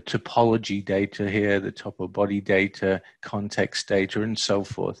we've got the topology data here, the top of body data, context data, and so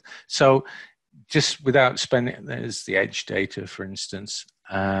forth. So just without spending, there's the edge data, for instance.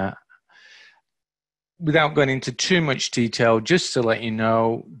 Without going into too much detail, just to let you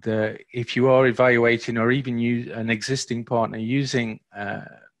know that if you are evaluating or even use an existing partner using our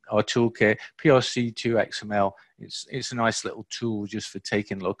toolkit, PRC2XML, it's a nice little tool just for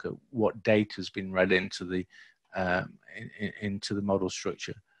taking a look at what data has been read into the model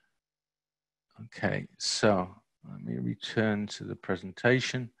structure. Okay, so let me return to the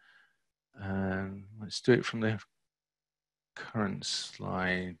presentation, and let's do it from the current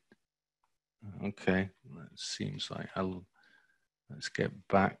slide. Okay, that seems like let's get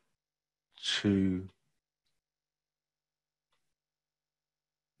back to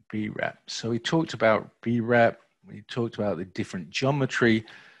BREP. So we talked about BREP, we talked about the different geometry.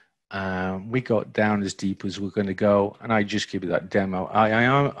 We got down as deep as we're going to go, and I just give you that demo.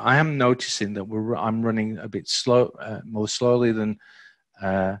 I am noticing that I'm running a bit slow, more slowly than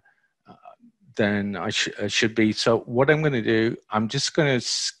I should be. So what I'm going to do, I'm just going to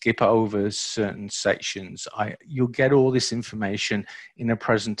skip over certain sections. You'll get all this information in a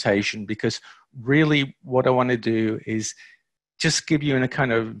presentation, because really what I want to do is just give you a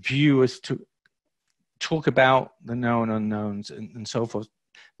kind of view as to talk about the known unknowns and so forth,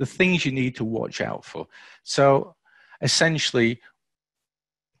 the things you need to watch out for. So essentially,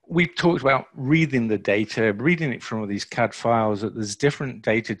 we've talked about reading the data, reading it from all these CAD files, that there's different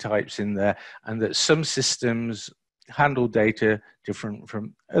data types in there, and that some systems handle data different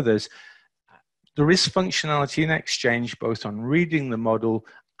from others. There is functionality in Exchange, both on reading the model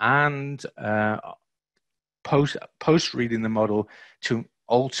and post reading the model, to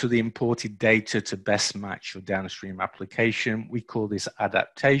alter the imported data to best match your downstream application. We call this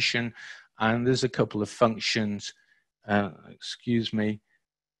adaptation, and there's a couple of functions, excuse me,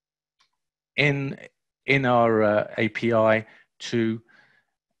 in our API to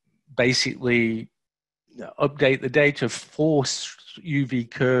basically update the data, force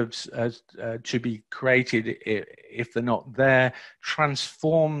UV curves to be created if they're not there,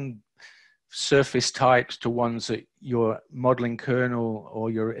 transform surface types to ones that your modeling kernel or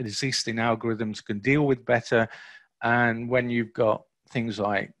your existing algorithms can deal with better. And when you've got things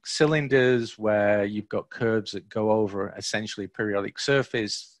like cylinders where you've got curves that go over essentially a periodic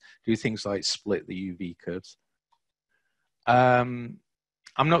surface, do things like split the UV curves. I'm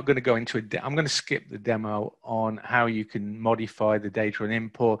not going to go into it. I'm going to skip the demo on how you can modify the data and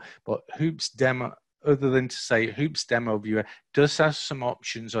import, but Hoops demo, other than to say Hoops Demo Viewer, does have some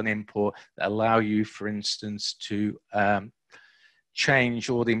options on import that allow you, for instance, to change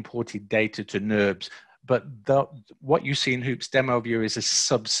all the imported data to NURBS. But what you see in Hoops Demo Viewer is a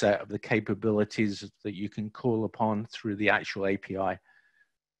subset of the capabilities that you can call upon through the actual API.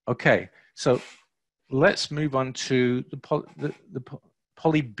 Okay, so let's move on to the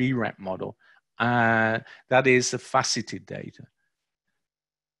poly BREP model. That is the faceted data.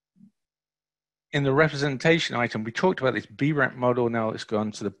 In the representation item, we talked about this BREP model. Now let's go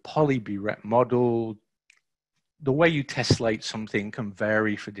on to the poly BREP model. The way you tessellate something can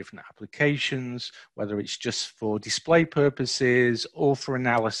vary for different applications, whether it's just for display purposes or for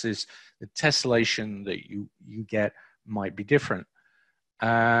analysis. The tessellation that you get might be different.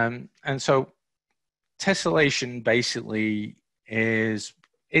 And so tessellation basically it's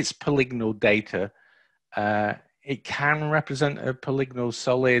polygonal data. It can represent a polygonal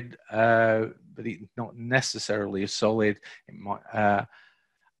solid, but it's not necessarily a solid. It might,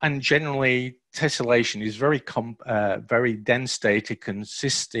 and generally, tessellation is very dense data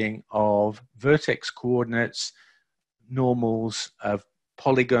consisting of vertex coordinates, normals of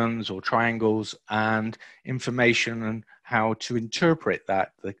polygons or triangles, and information on how to interpret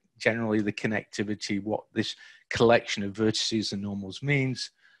that, generally the connectivity, what this collection of vertices and normals means.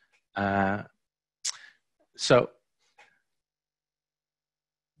 So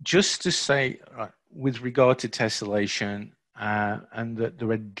just to say, with regard to tessellation, and that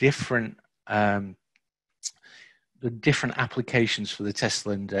there are different applications for the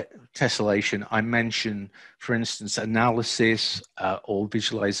tessellation. I mentioned, for instance, analysis or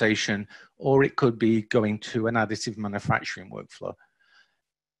visualization, or it could be going to an additive manufacturing workflow.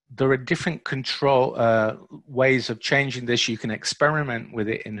 There are different control ways of changing this. You can experiment with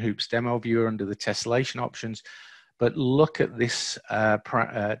it in Hoops Demo Viewer under the tessellation options, but look at this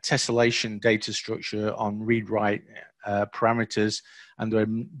tessellation data structure on read-write parameters, and there are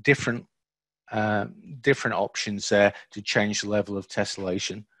different different options there to change the level of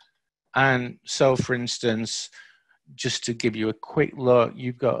tessellation. And so, for instance, just to give you a quick look,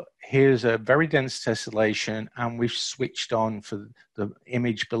 here's a very dense tessellation, and we've switched on for the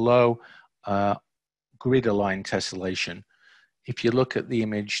image below grid aligned tessellation. If you look at the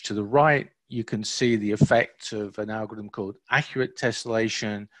image to the right, you can see the effect of an algorithm called accurate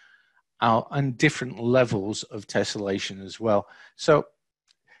tessellation and different levels of tessellation as well. So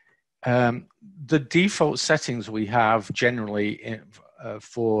the default settings we have generally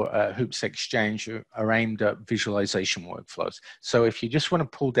for Hoops Exchange are aimed at visualization workflows. So if you just want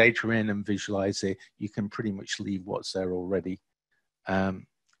to pull data in and visualize it, you can pretty much leave what's there already.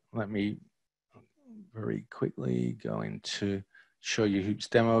 Let me very quickly go into show you Hoops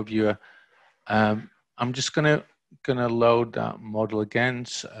Demo Viewer. I'm just gonna load that model again.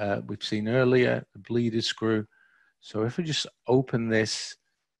 We've seen earlier the bleeder screw. So if we just open this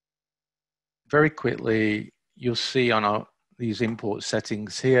very quickly, you'll see on these import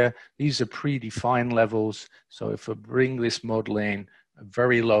settings here, these are predefined levels. So if I bring this model in, a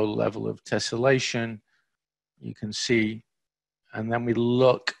very low level of tessellation, you can see, and then we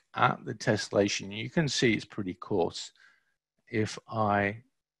look at the tessellation, you can see it's pretty coarse. If I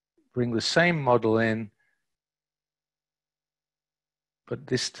bring the same model in, but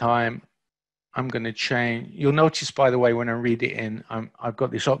this time I'm going to change. You'll notice, by the way, when I read it in, I've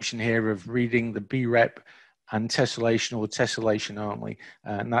got this option here of reading the BREP and tessellation or tessellation only.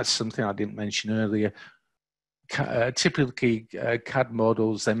 And that's something I didn't mention earlier. Typically, CAD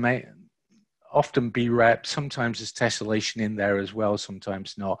models, they may often BREP, sometimes there's tessellation in there as well,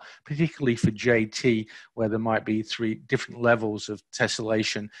 sometimes not, particularly for JT, where there might be 3 different levels of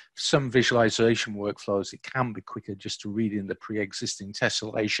tessellation. Some visualization workflows, it can be quicker just to read in the pre-existing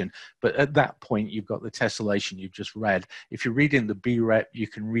tessellation, but at that point, you've got the tessellation you've just read. If you read in the BREP, you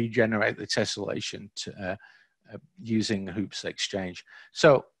can regenerate the tessellation using Hoops Exchange.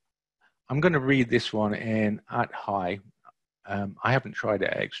 So I'm going to read this one in at high. I haven't tried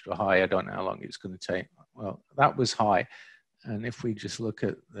it extra high. I don't know how long it's going to take. Well, that was high. And if we just look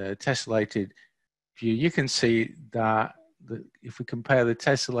at the tessellated view, you can see that if we compare the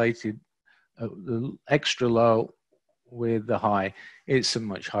tessellated, the extra low with the high, it's a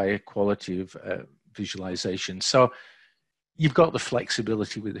much higher quality of visualization. So you've got the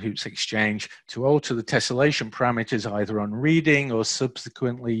flexibility with the Hoops Exchange to alter the tessellation parameters either on reading or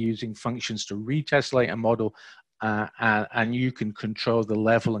subsequently using functions to retessellate a model. And you can control the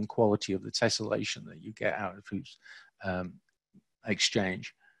level and quality of the tessellation that you get out of Hoops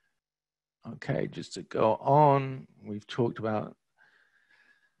Exchange. Okay, just to go on, we've talked about,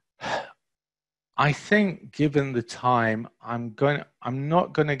 I think given the time, I'm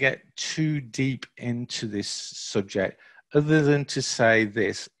not going to get too deep into this subject other than to say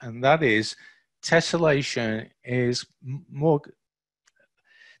this, and that is tessellation is more,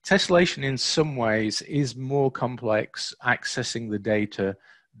 tessellation in some ways is more complex accessing the data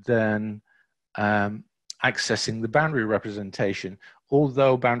than accessing the boundary representation,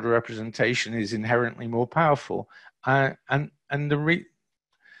 although boundary representation is inherently more powerful. And the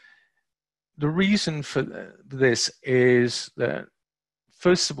reason for this is that,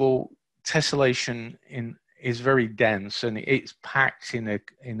 first of all, tessellation is very dense and it's packed in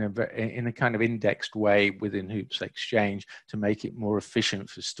a kind of indexed way within Hoops Exchange to make it more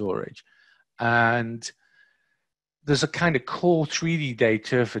efficient for storage. And there's a kind of core 3D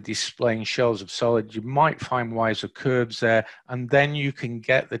data for displaying shells of solid. You might find wires or curves there, and then you can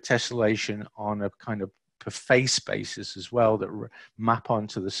get the tessellation on a kind of per face basis as well that map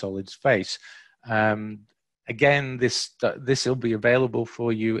onto the solid's face. Again, this will be available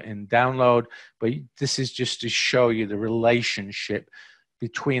for you in download, but this is just to show you the relationship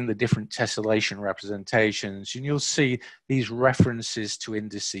between the different tessellation representations. And you'll see these references to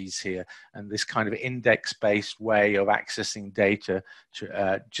indices here and this kind of index-based way of accessing data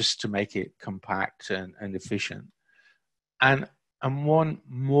to, just to make it compact and efficient. And one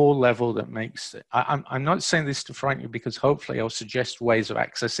more level that makes it, I'm not saying this to frighten you, because hopefully I'll suggest ways of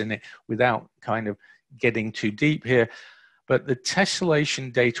accessing it without kind of getting too deep here. But the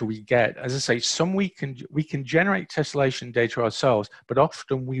tessellation data we get, as I say, we can generate tessellation data ourselves, but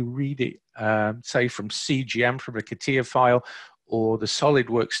often we read it, say from CGM, from a CATIA file, or the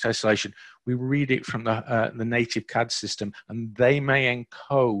SolidWorks tessellation. We read it from the native CAD system, and they may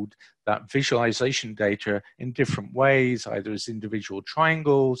encode that visualization data in different ways, either as individual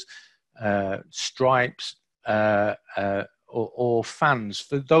triangles, stripes, or fans.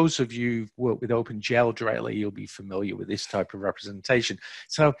 For those of you who've worked with OpenGL directly, you'll be familiar with this type of representation.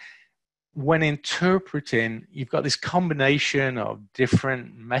 So when interpreting, you've got this combination of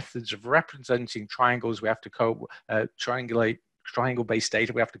different methods of representing triangles we have to cope, triangle-based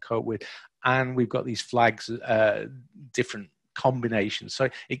data we have to cope with, and we've got these flags, different combinations. So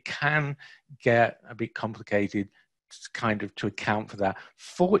it can get a bit complicated kind of to account for that.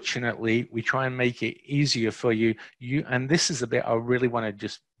 Fortunately, we try and make it easier for you. And this is a bit I really want to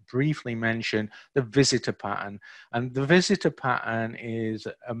just briefly mention, the visitor pattern. And the visitor pattern is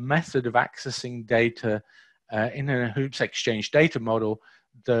a method of accessing data in a Hoops Exchange data model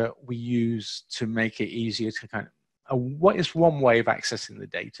that we use to make it easier to kind of, what is one way of accessing the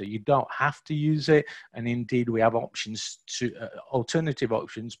data? You don't have to use it, and indeed we have options to alternative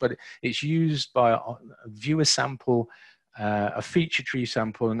options, but it's used by a viewer sample, a feature tree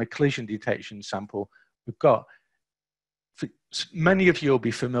sample, and a collision detection sample. We've got, many of you will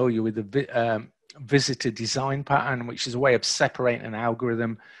be familiar with the visitor design pattern, which is a way of separating an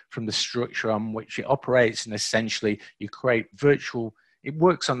algorithm from the structure on which it operates, and essentially you create virtual, it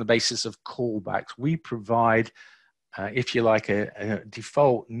works on the basis of callbacks. We provide if you like, a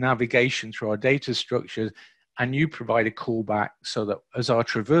default navigation through our data structures, and you provide a callback so that as our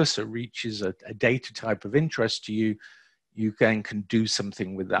traverser reaches a data type of interest to you, you then can do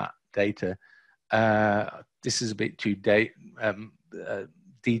something with that data. This is a bit too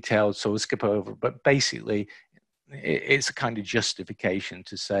detailed, so we'll skip over, but basically it's a kind of justification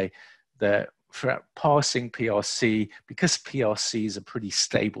to say that for parsing PRC, because PRC is a pretty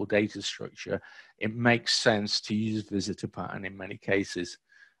stable data structure, it makes sense to use visitor pattern in many cases.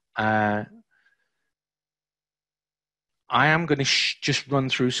 I am going to just run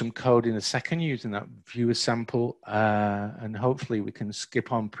through some code in a second using that viewer sample, and hopefully we can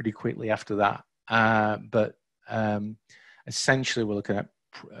skip on pretty quickly after that. But essentially we're looking at,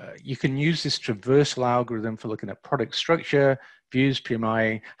 you can use this traversal algorithm for looking at product structure, views,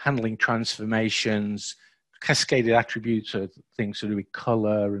 PMI, handling transformations, cascaded attributes, or things to do with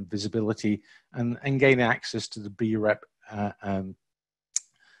color and visibility, and gaining access to the BREP and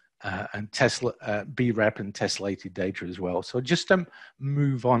BREP and tessellated data as well. So just to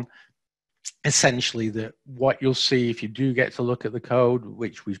move on, essentially what you'll see if you do get to look at the code,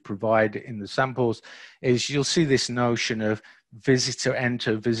 which we provide in the samples, is you'll see this notion of visitor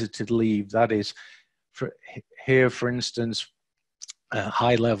enter, visitor leave. That is, for here, for instance, a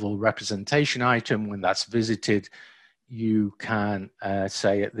high-level representation item, when that's visited, you can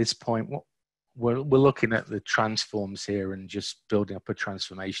say at this point, we're looking at the transforms here and just building up a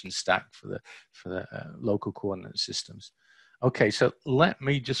transformation stack for the local coordinate systems. Okay, so let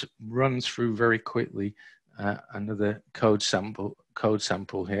me just run through very quickly another code sample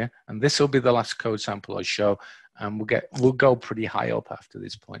here, and this will be the last code sample I show, and we'll go pretty high up after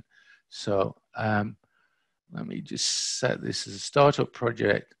this point. So let me just set this as a startup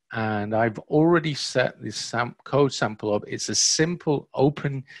project, and I've already set this code sample up. It's a simple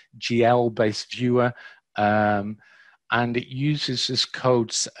OpenGL based viewer, and it uses this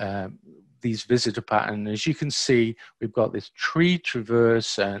code, these visitor patterns. As you can see, we've got this tree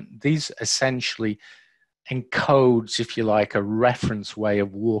traverse, and these essentially encodes, if you like, a reference way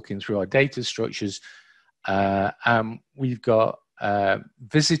of walking through our data structures. We've got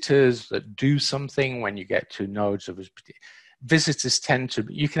visitors that do something when you get to nodes of visitors tend to,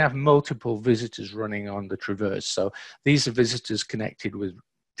 you can have multiple visitors running on the traverse. So these are visitors connected with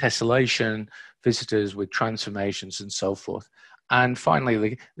tessellation, visitors with transformations, and so forth. And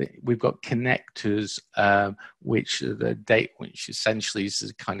finally, we've got connectors, which essentially is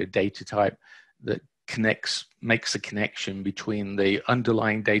a kind of data type that makes a connection between the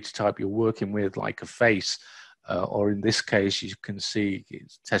underlying data type you're working with, like a face, or in this case, you can see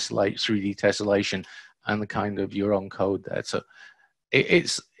it's 3D tessellation, and the kind of your own code there. So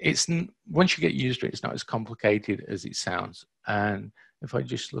it's once you get used to it, it's not as complicated as it sounds. And if I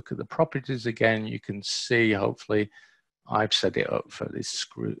just look at the properties again, you can see, hopefully, I've set it up for this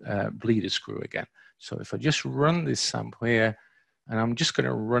bleeder screw again. So if I just run this sample here, and I'm just going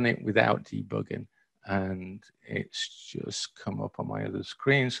to run it without debugging, and it's just come up on my other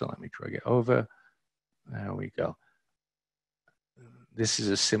screen. So let me drag it over. There we go. This is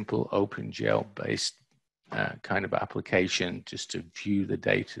a simple OpenGL based kind of application just to view the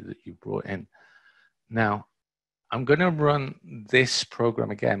data that you brought in. Now, I'm going to run this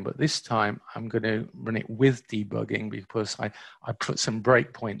program again, but this time I'm going to run it with debugging because I put some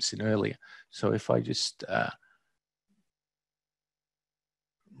breakpoints in earlier. So if I just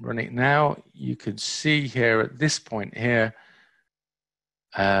run it now, you can see here at this point here,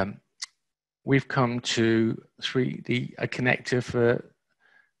 we've come to a connector for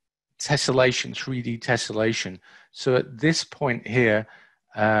tessellation, 3D tessellation. So at this point here,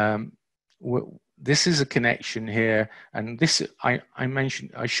 this is a connection here, and this I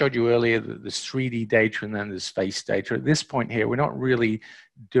showed you earlier that there's 3D data and then there's face data. At this point here, we're not really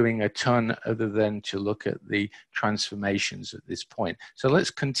doing a ton other than to look at the transformations at this point. So let's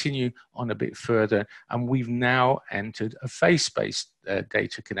continue on a bit further, and we've now entered a face-based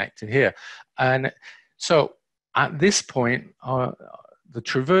data connector here. And so at this point, the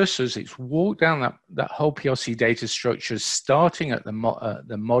traversers, it's walked down that whole PLC data structure, starting at the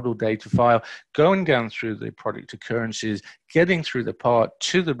model data file, going down through the product occurrences, getting through the part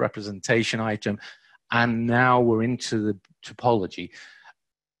to the representation item, and now we're into the topology.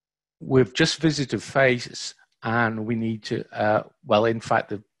 We've just visited face, and we need to, well, in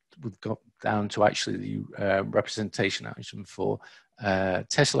fact, we've got down to actually the representation item for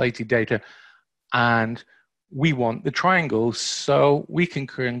tessellated data, and we want the triangles so we can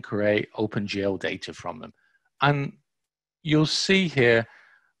create OpenGL data from them. And you'll see here,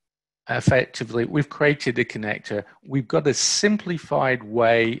 effectively, we've created a connector. We've got a simplified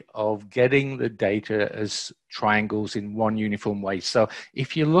way of getting the data as triangles in one uniform way. So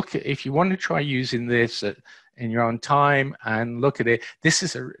if you want to try using this in your own time and look at it, this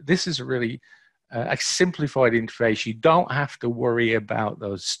is a really a simplified interface. You don't have to worry about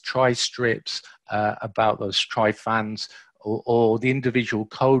those tri-strips, about those tri-fans, or the individual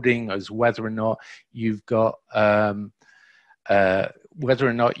coding as whether or not you've got a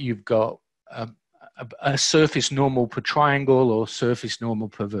surface normal per triangle or surface normal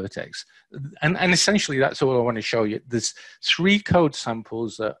per vertex. And essentially that's all I want to show you. There's 3 code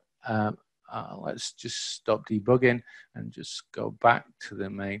samples that let's just stop debugging and just go back to the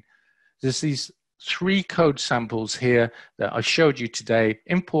main. There's these 3 code samples here that I showed you today.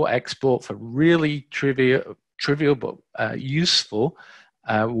 Import, export for really trivial but useful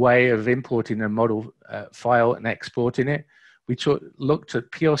way of importing a model file and exporting it. We looked at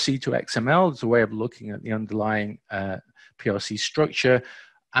PLC to XML as a way of looking at the underlying PLC structure,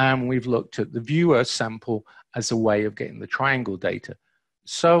 and we've looked at the viewer sample as a way of getting the triangle data.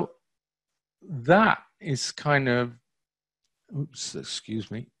 So that is kind of, oops,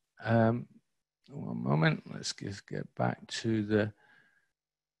 excuse me. One moment, let's just get back to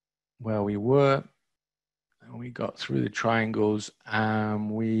where we were. And we got through the triangles,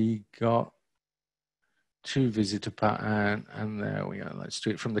 and we got to visitor pattern, and there we are. Let's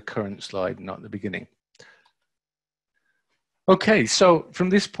do it from the current slide, not the beginning. Okay, so from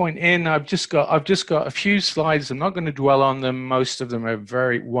this point in, I've just got a few slides. I'm not going to dwell on them. Most of them are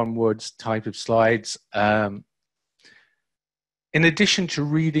very one-word type of slides. In addition to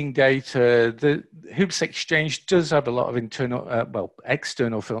reading data, the Hoops Exchange does have a lot of internal,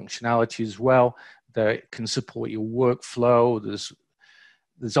 external functionality as well that can support your workflow.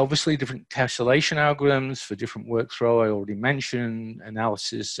 There's obviously different tessellation algorithms for different workflow. I already mentioned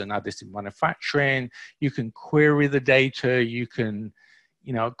analysis and additive manufacturing. You can query the data. You can,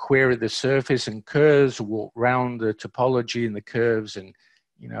 query the surface and curves, walk around the topology and the curves, and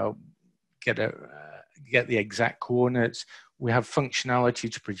get the exact coordinates. We have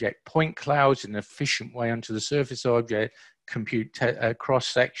functionality to project point clouds in an efficient way onto the surface object, compute cross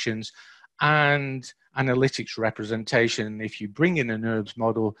sections, and analytics representation. If you bring in an NURBS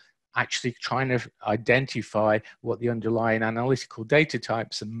model, actually trying to identify what the underlying analytical data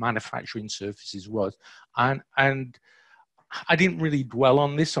types and manufacturing surfaces was. And I didn't really dwell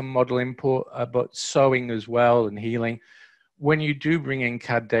on this on model import, but sewing as well and healing. When you do bring in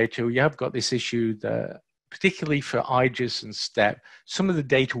CAD data, you have got this issue that, particularly for IGES and STEP, some of the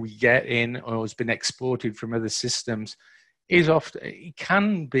data we get in or has been exported from other systems it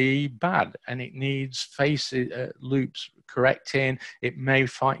can be bad, and it needs face loops correcting. You may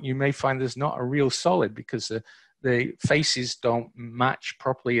find there's not a real solid because the faces don't match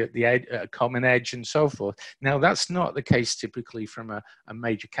properly at the edge, common edge, and so forth. Now, that's not the case typically from a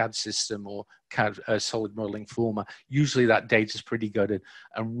major CAD system or CAD solid modeling format. Usually that data is pretty good,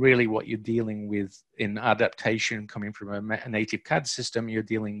 and really what you're dealing with in adaptation coming from a native CAD system, you're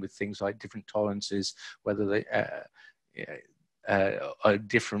dealing with things like different tolerances, whether they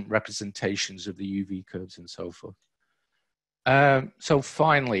different representations of the UV curves and so forth. So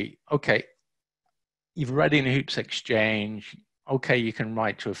finally, okay, you've read in Hoops Exchange, okay, you can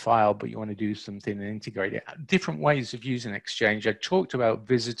write to a file, but you want to do something and integrate it. Different ways of using Exchange. I talked about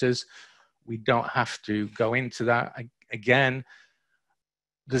visitors. We don't have to go into that. Again,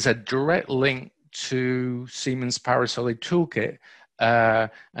 there's a direct link to Siemens Parasolid Toolkit.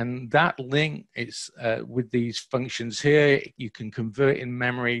 And that link is with these functions here. You can convert in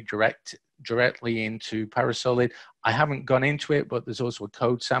memory directly into Parasolid. I haven't gone into it, but there's also a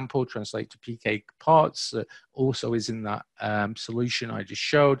code sample, translate to PK parts, that also is in that solution I just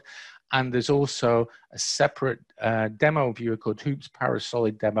showed. And there's also a separate demo viewer called Hoops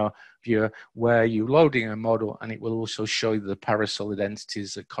Parasolid Demo Viewer, where you're loading a model, and it will also show you the parasolid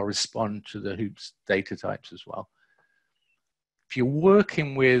entities that correspond to the Hoops data types as well. If you're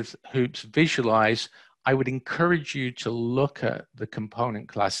working with Hoops Visualize, I would encourage you to look at the component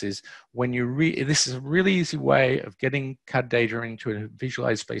classes. When you this is a really easy way of getting CAD data into a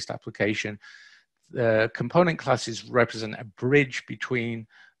Visualize-based application. The component classes represent a bridge between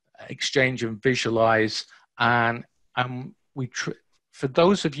Exchange and Visualize, and for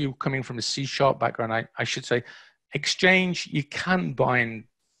those of you coming from a C# background, I should say, Exchange, you can bind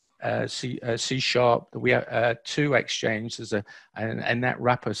C#. We have to Exchange. There's a net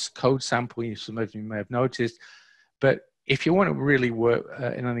wrapper code sample, some of you may have noticed. But if you want to really work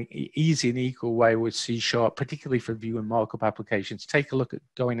in an easy and equal way with C#, particularly for view and markup applications, take a look at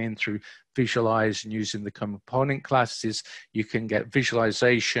going in through Visualize and using the component classes. You can get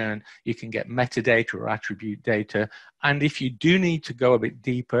visualization, you can get metadata or attribute data. And if you do need to go a bit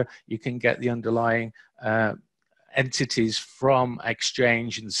deeper, you can get the underlying entities from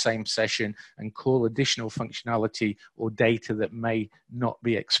Exchange in the same session and call additional functionality or data that may not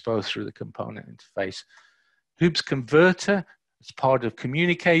be exposed through the component interface. Hoops Converter is part of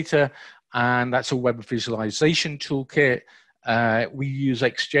Communicator, and that's a web visualization toolkit. We use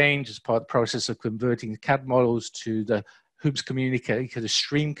Exchange as part of the process of converting CAD models to the Hoops Communicator, the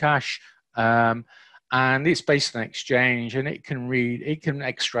stream cache. And it's based on Exchange, and it can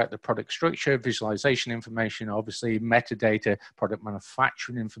extract the product structure, visualization information, obviously metadata, product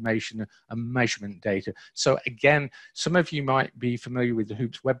manufacturing information, and measurement data. So again, some of you might be familiar with the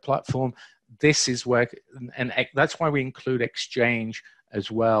Hoops web platform. This is where, and that's why we include Exchange as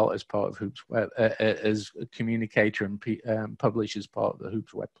well as part of Hoops web, as a communicator and publish as part of the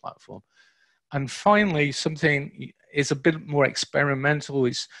Hoops web platform. And finally, something is a bit more experimental.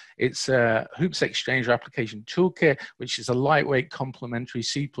 It's Hoops Exchange Application Toolkit, which is a lightweight complementary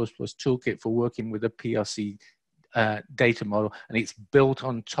C++ toolkit for working with a PLC data model. And it's built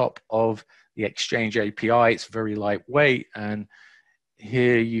on top of the Exchange API. It's very lightweight. And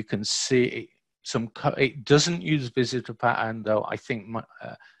here you can see it doesn't use visitor pattern, though I think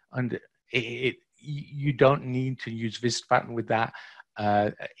you don't need to use visitor pattern with that.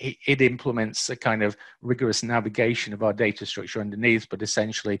 It implements a kind of rigorous navigation of our data structure underneath, but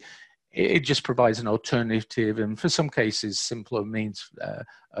essentially it just provides an alternative and for some cases simpler means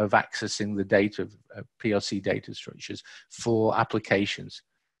of accessing the data of PLC data structures for applications.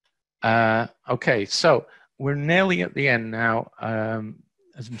 Okay, so we're nearly at the end now. I'm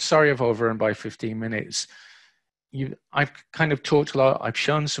sorry I've overrun by 15 minutes. I've kind of talked a lot. I've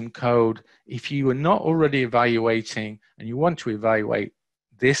shown some code. If you are not already evaluating and you want to evaluate,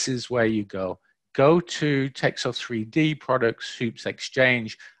 this is where you go. Go to Texel 3D Products, Hoops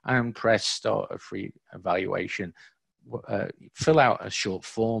Exchange, and press Start a Free Evaluation. Fill out a short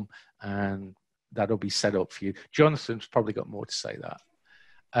form, and that'll be set up for you. Jonathan's probably got more to say that.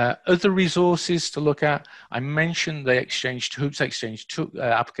 Other resources to look at, I mentioned the Hoops Exchange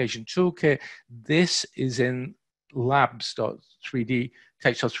Application Toolkit. This is in labs.3d,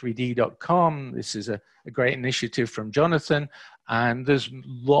 texel3d.com. This is a great initiative from Jonathan, and there's a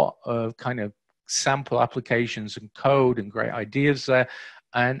lot of kind of sample applications and code and great ideas there.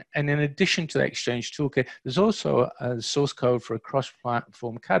 And in addition to the Exchange Toolkit, there's also a source code for a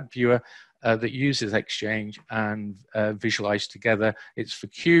cross-platform CAD viewer that uses Exchange and Visualize together. It's for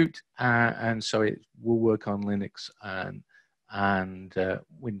Qt, and so it will work on Linux and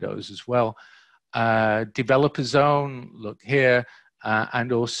Windows as well. Developer Zone, look here,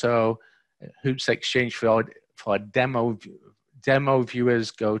 and also Hoops Exchange for demo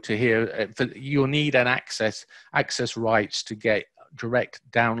viewers, go to here. You'll need an access rights to get direct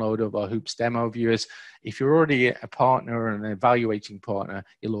download of our Hoops demo viewers. If you're already a partner and an evaluating partner,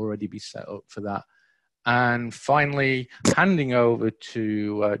 you'll already be set up for that. And finally, handing over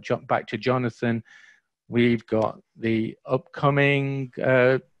to back to Jonathan, we've got the upcoming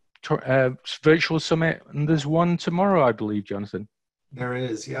virtual summit, and there's one tomorrow, I believe, Jonathan. There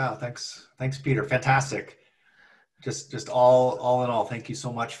is, yeah. Thanks, Peter. Fantastic. Just all in all, thank you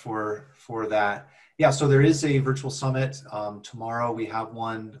so much for that. Yeah, so there is a virtual summit tomorrow. We have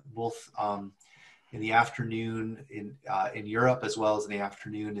one both in the afternoon in Europe as well as in the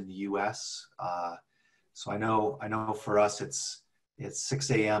afternoon in the US. So I know for us it's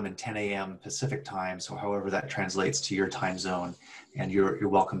 6 a.m. and 10 a.m. Pacific time. So however that translates to your time zone, and you're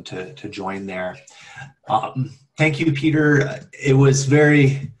welcome to join there. Thank you, Peter. It was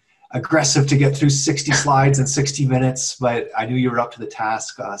very aggressive to get through 60 slides in 60 minutes, but I knew you were up to the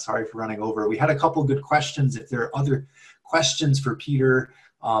task. Sorry for running over. We had a couple good questions. If there are other questions for Peter,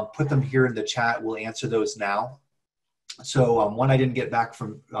 put them here in the chat. We'll answer those now. So one I didn't get back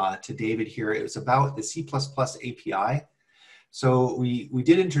from to David here. It was about the C++ API. So we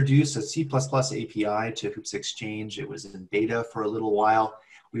did introduce a C++ API to Hoops Exchange. It was in beta for a little while.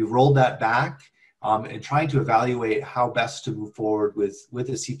 We rolled that back and trying to evaluate how best to move forward with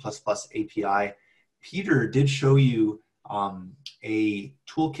a C++ API. Peter did show you a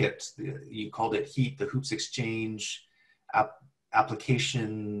toolkit. You called it HEAT, the Hoops Exchange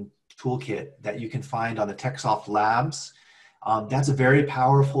application toolkit that you can find on the TechSoft Labs. That's a very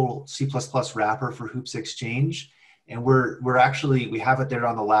powerful C++ wrapper for Hoops Exchange. And we have it there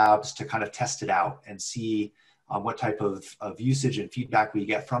on the labs to kind of test it out and see what type of usage and feedback we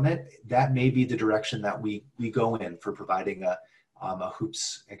get from it. That may be the direction that we go in for providing a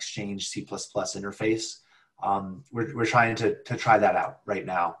Hoops Exchange C++ interface. We're trying to try that out right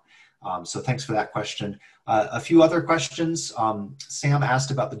now. So thanks for that question. A few other questions. Sam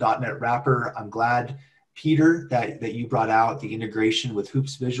asked about the .NET wrapper. I'm glad, Peter, that you brought out the integration with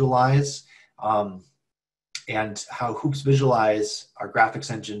Hoops Visualize. And how Hoops Visualize, our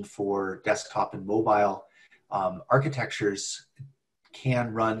graphics engine for desktop and mobile architectures,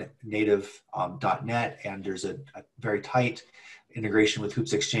 can run native .NET, and there's a very tight integration with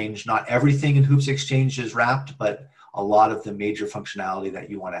Hoops Exchange. Not everything in Hoops Exchange is wrapped, but a lot of the major functionality that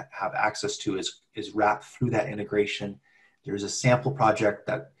you want to have access to is wrapped through that integration. There's a sample project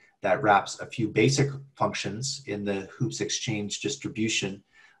that wraps a few basic functions in the Hoops Exchange distribution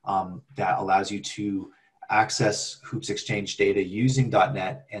that allows you to access Hoops Exchange data using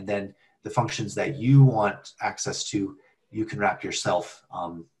 .NET, and then the functions that you want access to, you can wrap yourself.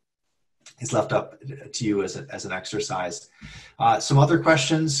 Is left up to you as an exercise. Some other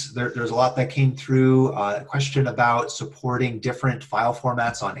questions. There's a lot that came through. A question about supporting different file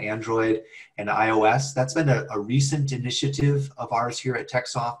formats on Android and iOS. That's been a recent initiative of ours here at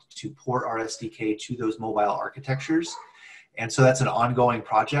TechSoft to port our SDK to those mobile architectures. And so that's an ongoing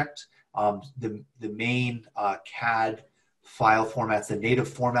project. The main CAD file formats, the native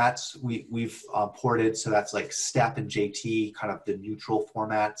formats we've ported, so that's like STEP and JT, kind of the neutral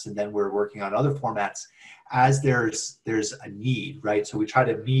formats, and then we're working on other formats as there's a need, right? So we try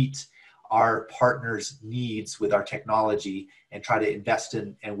to meet our partners' needs with our technology and try to invest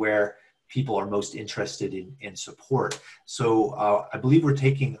in where people are most interested in support. So I believe we're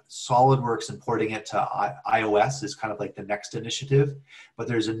taking SolidWorks and porting it to iOS is kind of like the next initiative, but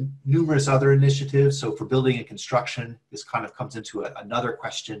there's numerous other initiatives. So for building and construction, this kind of comes into another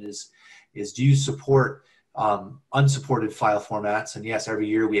question is do you support unsupported file formats? And yes, every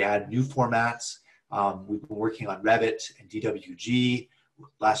year we add new formats. We've been working on Revit and DWG.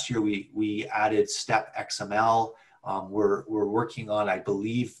 Last year we added STEP XML. We're working on, I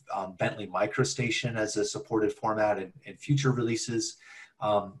believe, Bentley MicroStation as a supported format in future releases.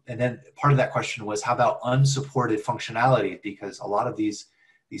 And then part of that question was, how about unsupported functionality? Because a lot of these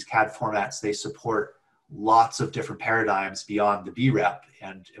CAD formats, they support lots of different paradigms beyond the BREP.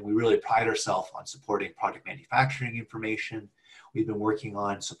 And we really pride ourselves on supporting project manufacturing information. We've been working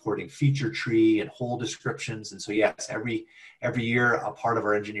on supporting feature tree and whole descriptions. And so yes, every year, a part of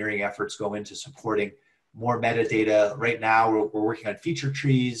our engineering efforts go into supporting more metadata. Right now, we're working on feature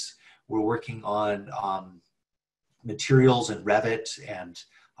trees. We're working on materials in Revit, and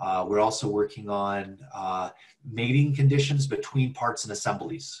we're also working on mating conditions between parts and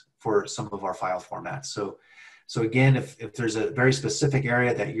assemblies for some of our file formats. So again, if there's a very specific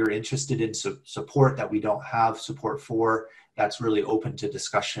area that you're interested in support that we don't have support for, that's really open to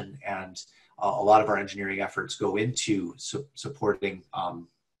discussion, and a lot of our engineering efforts go into supporting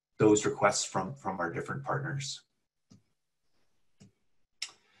those requests from our different partners.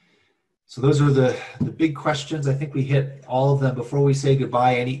 So those are the big questions. I think we hit all of them. Before we say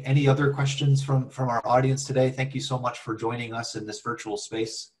goodbye, any other questions from our audience today? Thank you so much for joining us in this virtual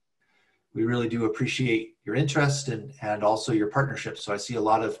space. We really do appreciate your interest and also your partnership. So I see a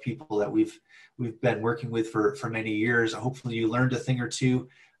lot of people that we've been working with for many years. Hopefully you learned a thing or two.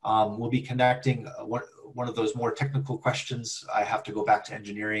 We'll be connecting one of those more technical questions. I have to go back to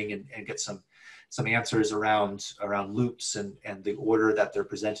engineering and get some answers around loops and the order that they're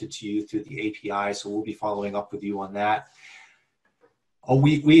presented to you through the API. So we'll be following up with you on that.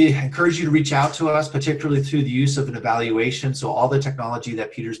 We encourage you to reach out to us, particularly through the use of an evaluation. So all the technology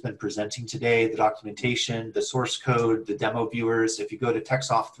that Peter's been presenting today, the documentation, the source code, the demo viewers, if you go to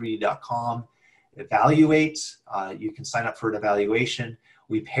techsoft3.com, evaluate, you can sign up for an evaluation.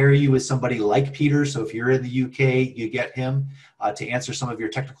 We pair you with somebody like Peter. So if you're in the UK, you get him to answer some of your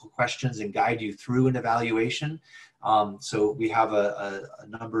technical questions and guide you through an evaluation. So we have a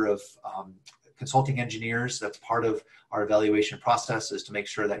number of consulting engineers. That's part of our evaluation process, is to make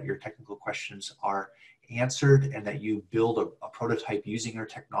sure that your technical questions are answered and that you build a prototype using our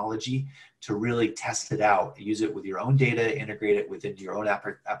technology to really test it out, use it with your own data, integrate it within your own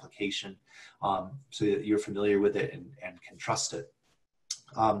application, so that you're familiar with it and can trust it.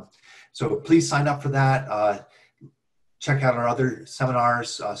 So please sign up for that. Check out our other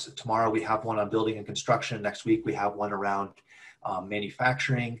seminars. So tomorrow we have one on building and construction. Next week we have one around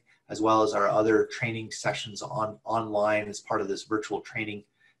manufacturing, as well as our other training sessions online as part of this virtual training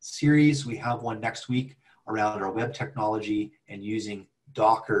series. We have one next week around our web technology and using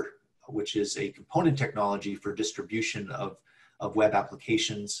Docker, which is a component technology for distribution of web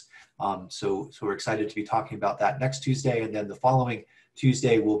applications. So we're excited to be talking about that next Tuesday. And then the following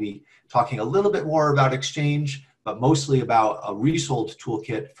Tuesday, we'll be talking a little bit more about Exchange, but mostly about a resold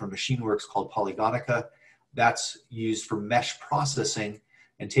toolkit from MachineWorks called Polygonica. That's used for mesh processing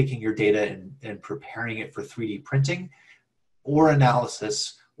and taking your data and preparing it for 3D printing or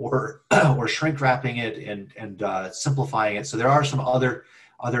analysis, or shrink wrapping it and simplifying it. So there are some other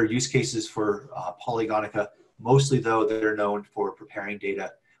use cases for Polygonica. Mostly though, they're known for preparing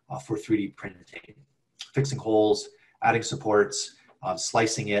data for 3D printing, fixing holes, adding supports,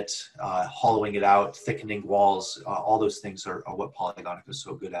 slicing it, hollowing it out, thickening walls. All those things are what Polygonica is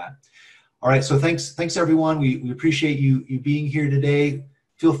so good at. All right, so thanks everyone. We appreciate you being here today.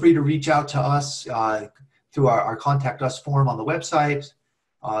 Feel free to reach out to us through our Contact Us form on the website.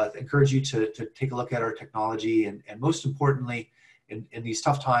 Encourage you to take a look at our technology, and most importantly, in these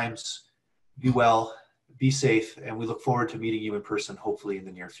tough times, be well, be safe, and we look forward to meeting you in person, hopefully in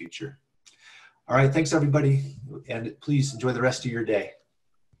the near future. All right, thanks everybody, and please enjoy the rest of your day.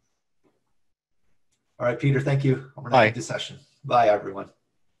 All right, Peter, thank you. I'm going to end the session. Bye, everyone.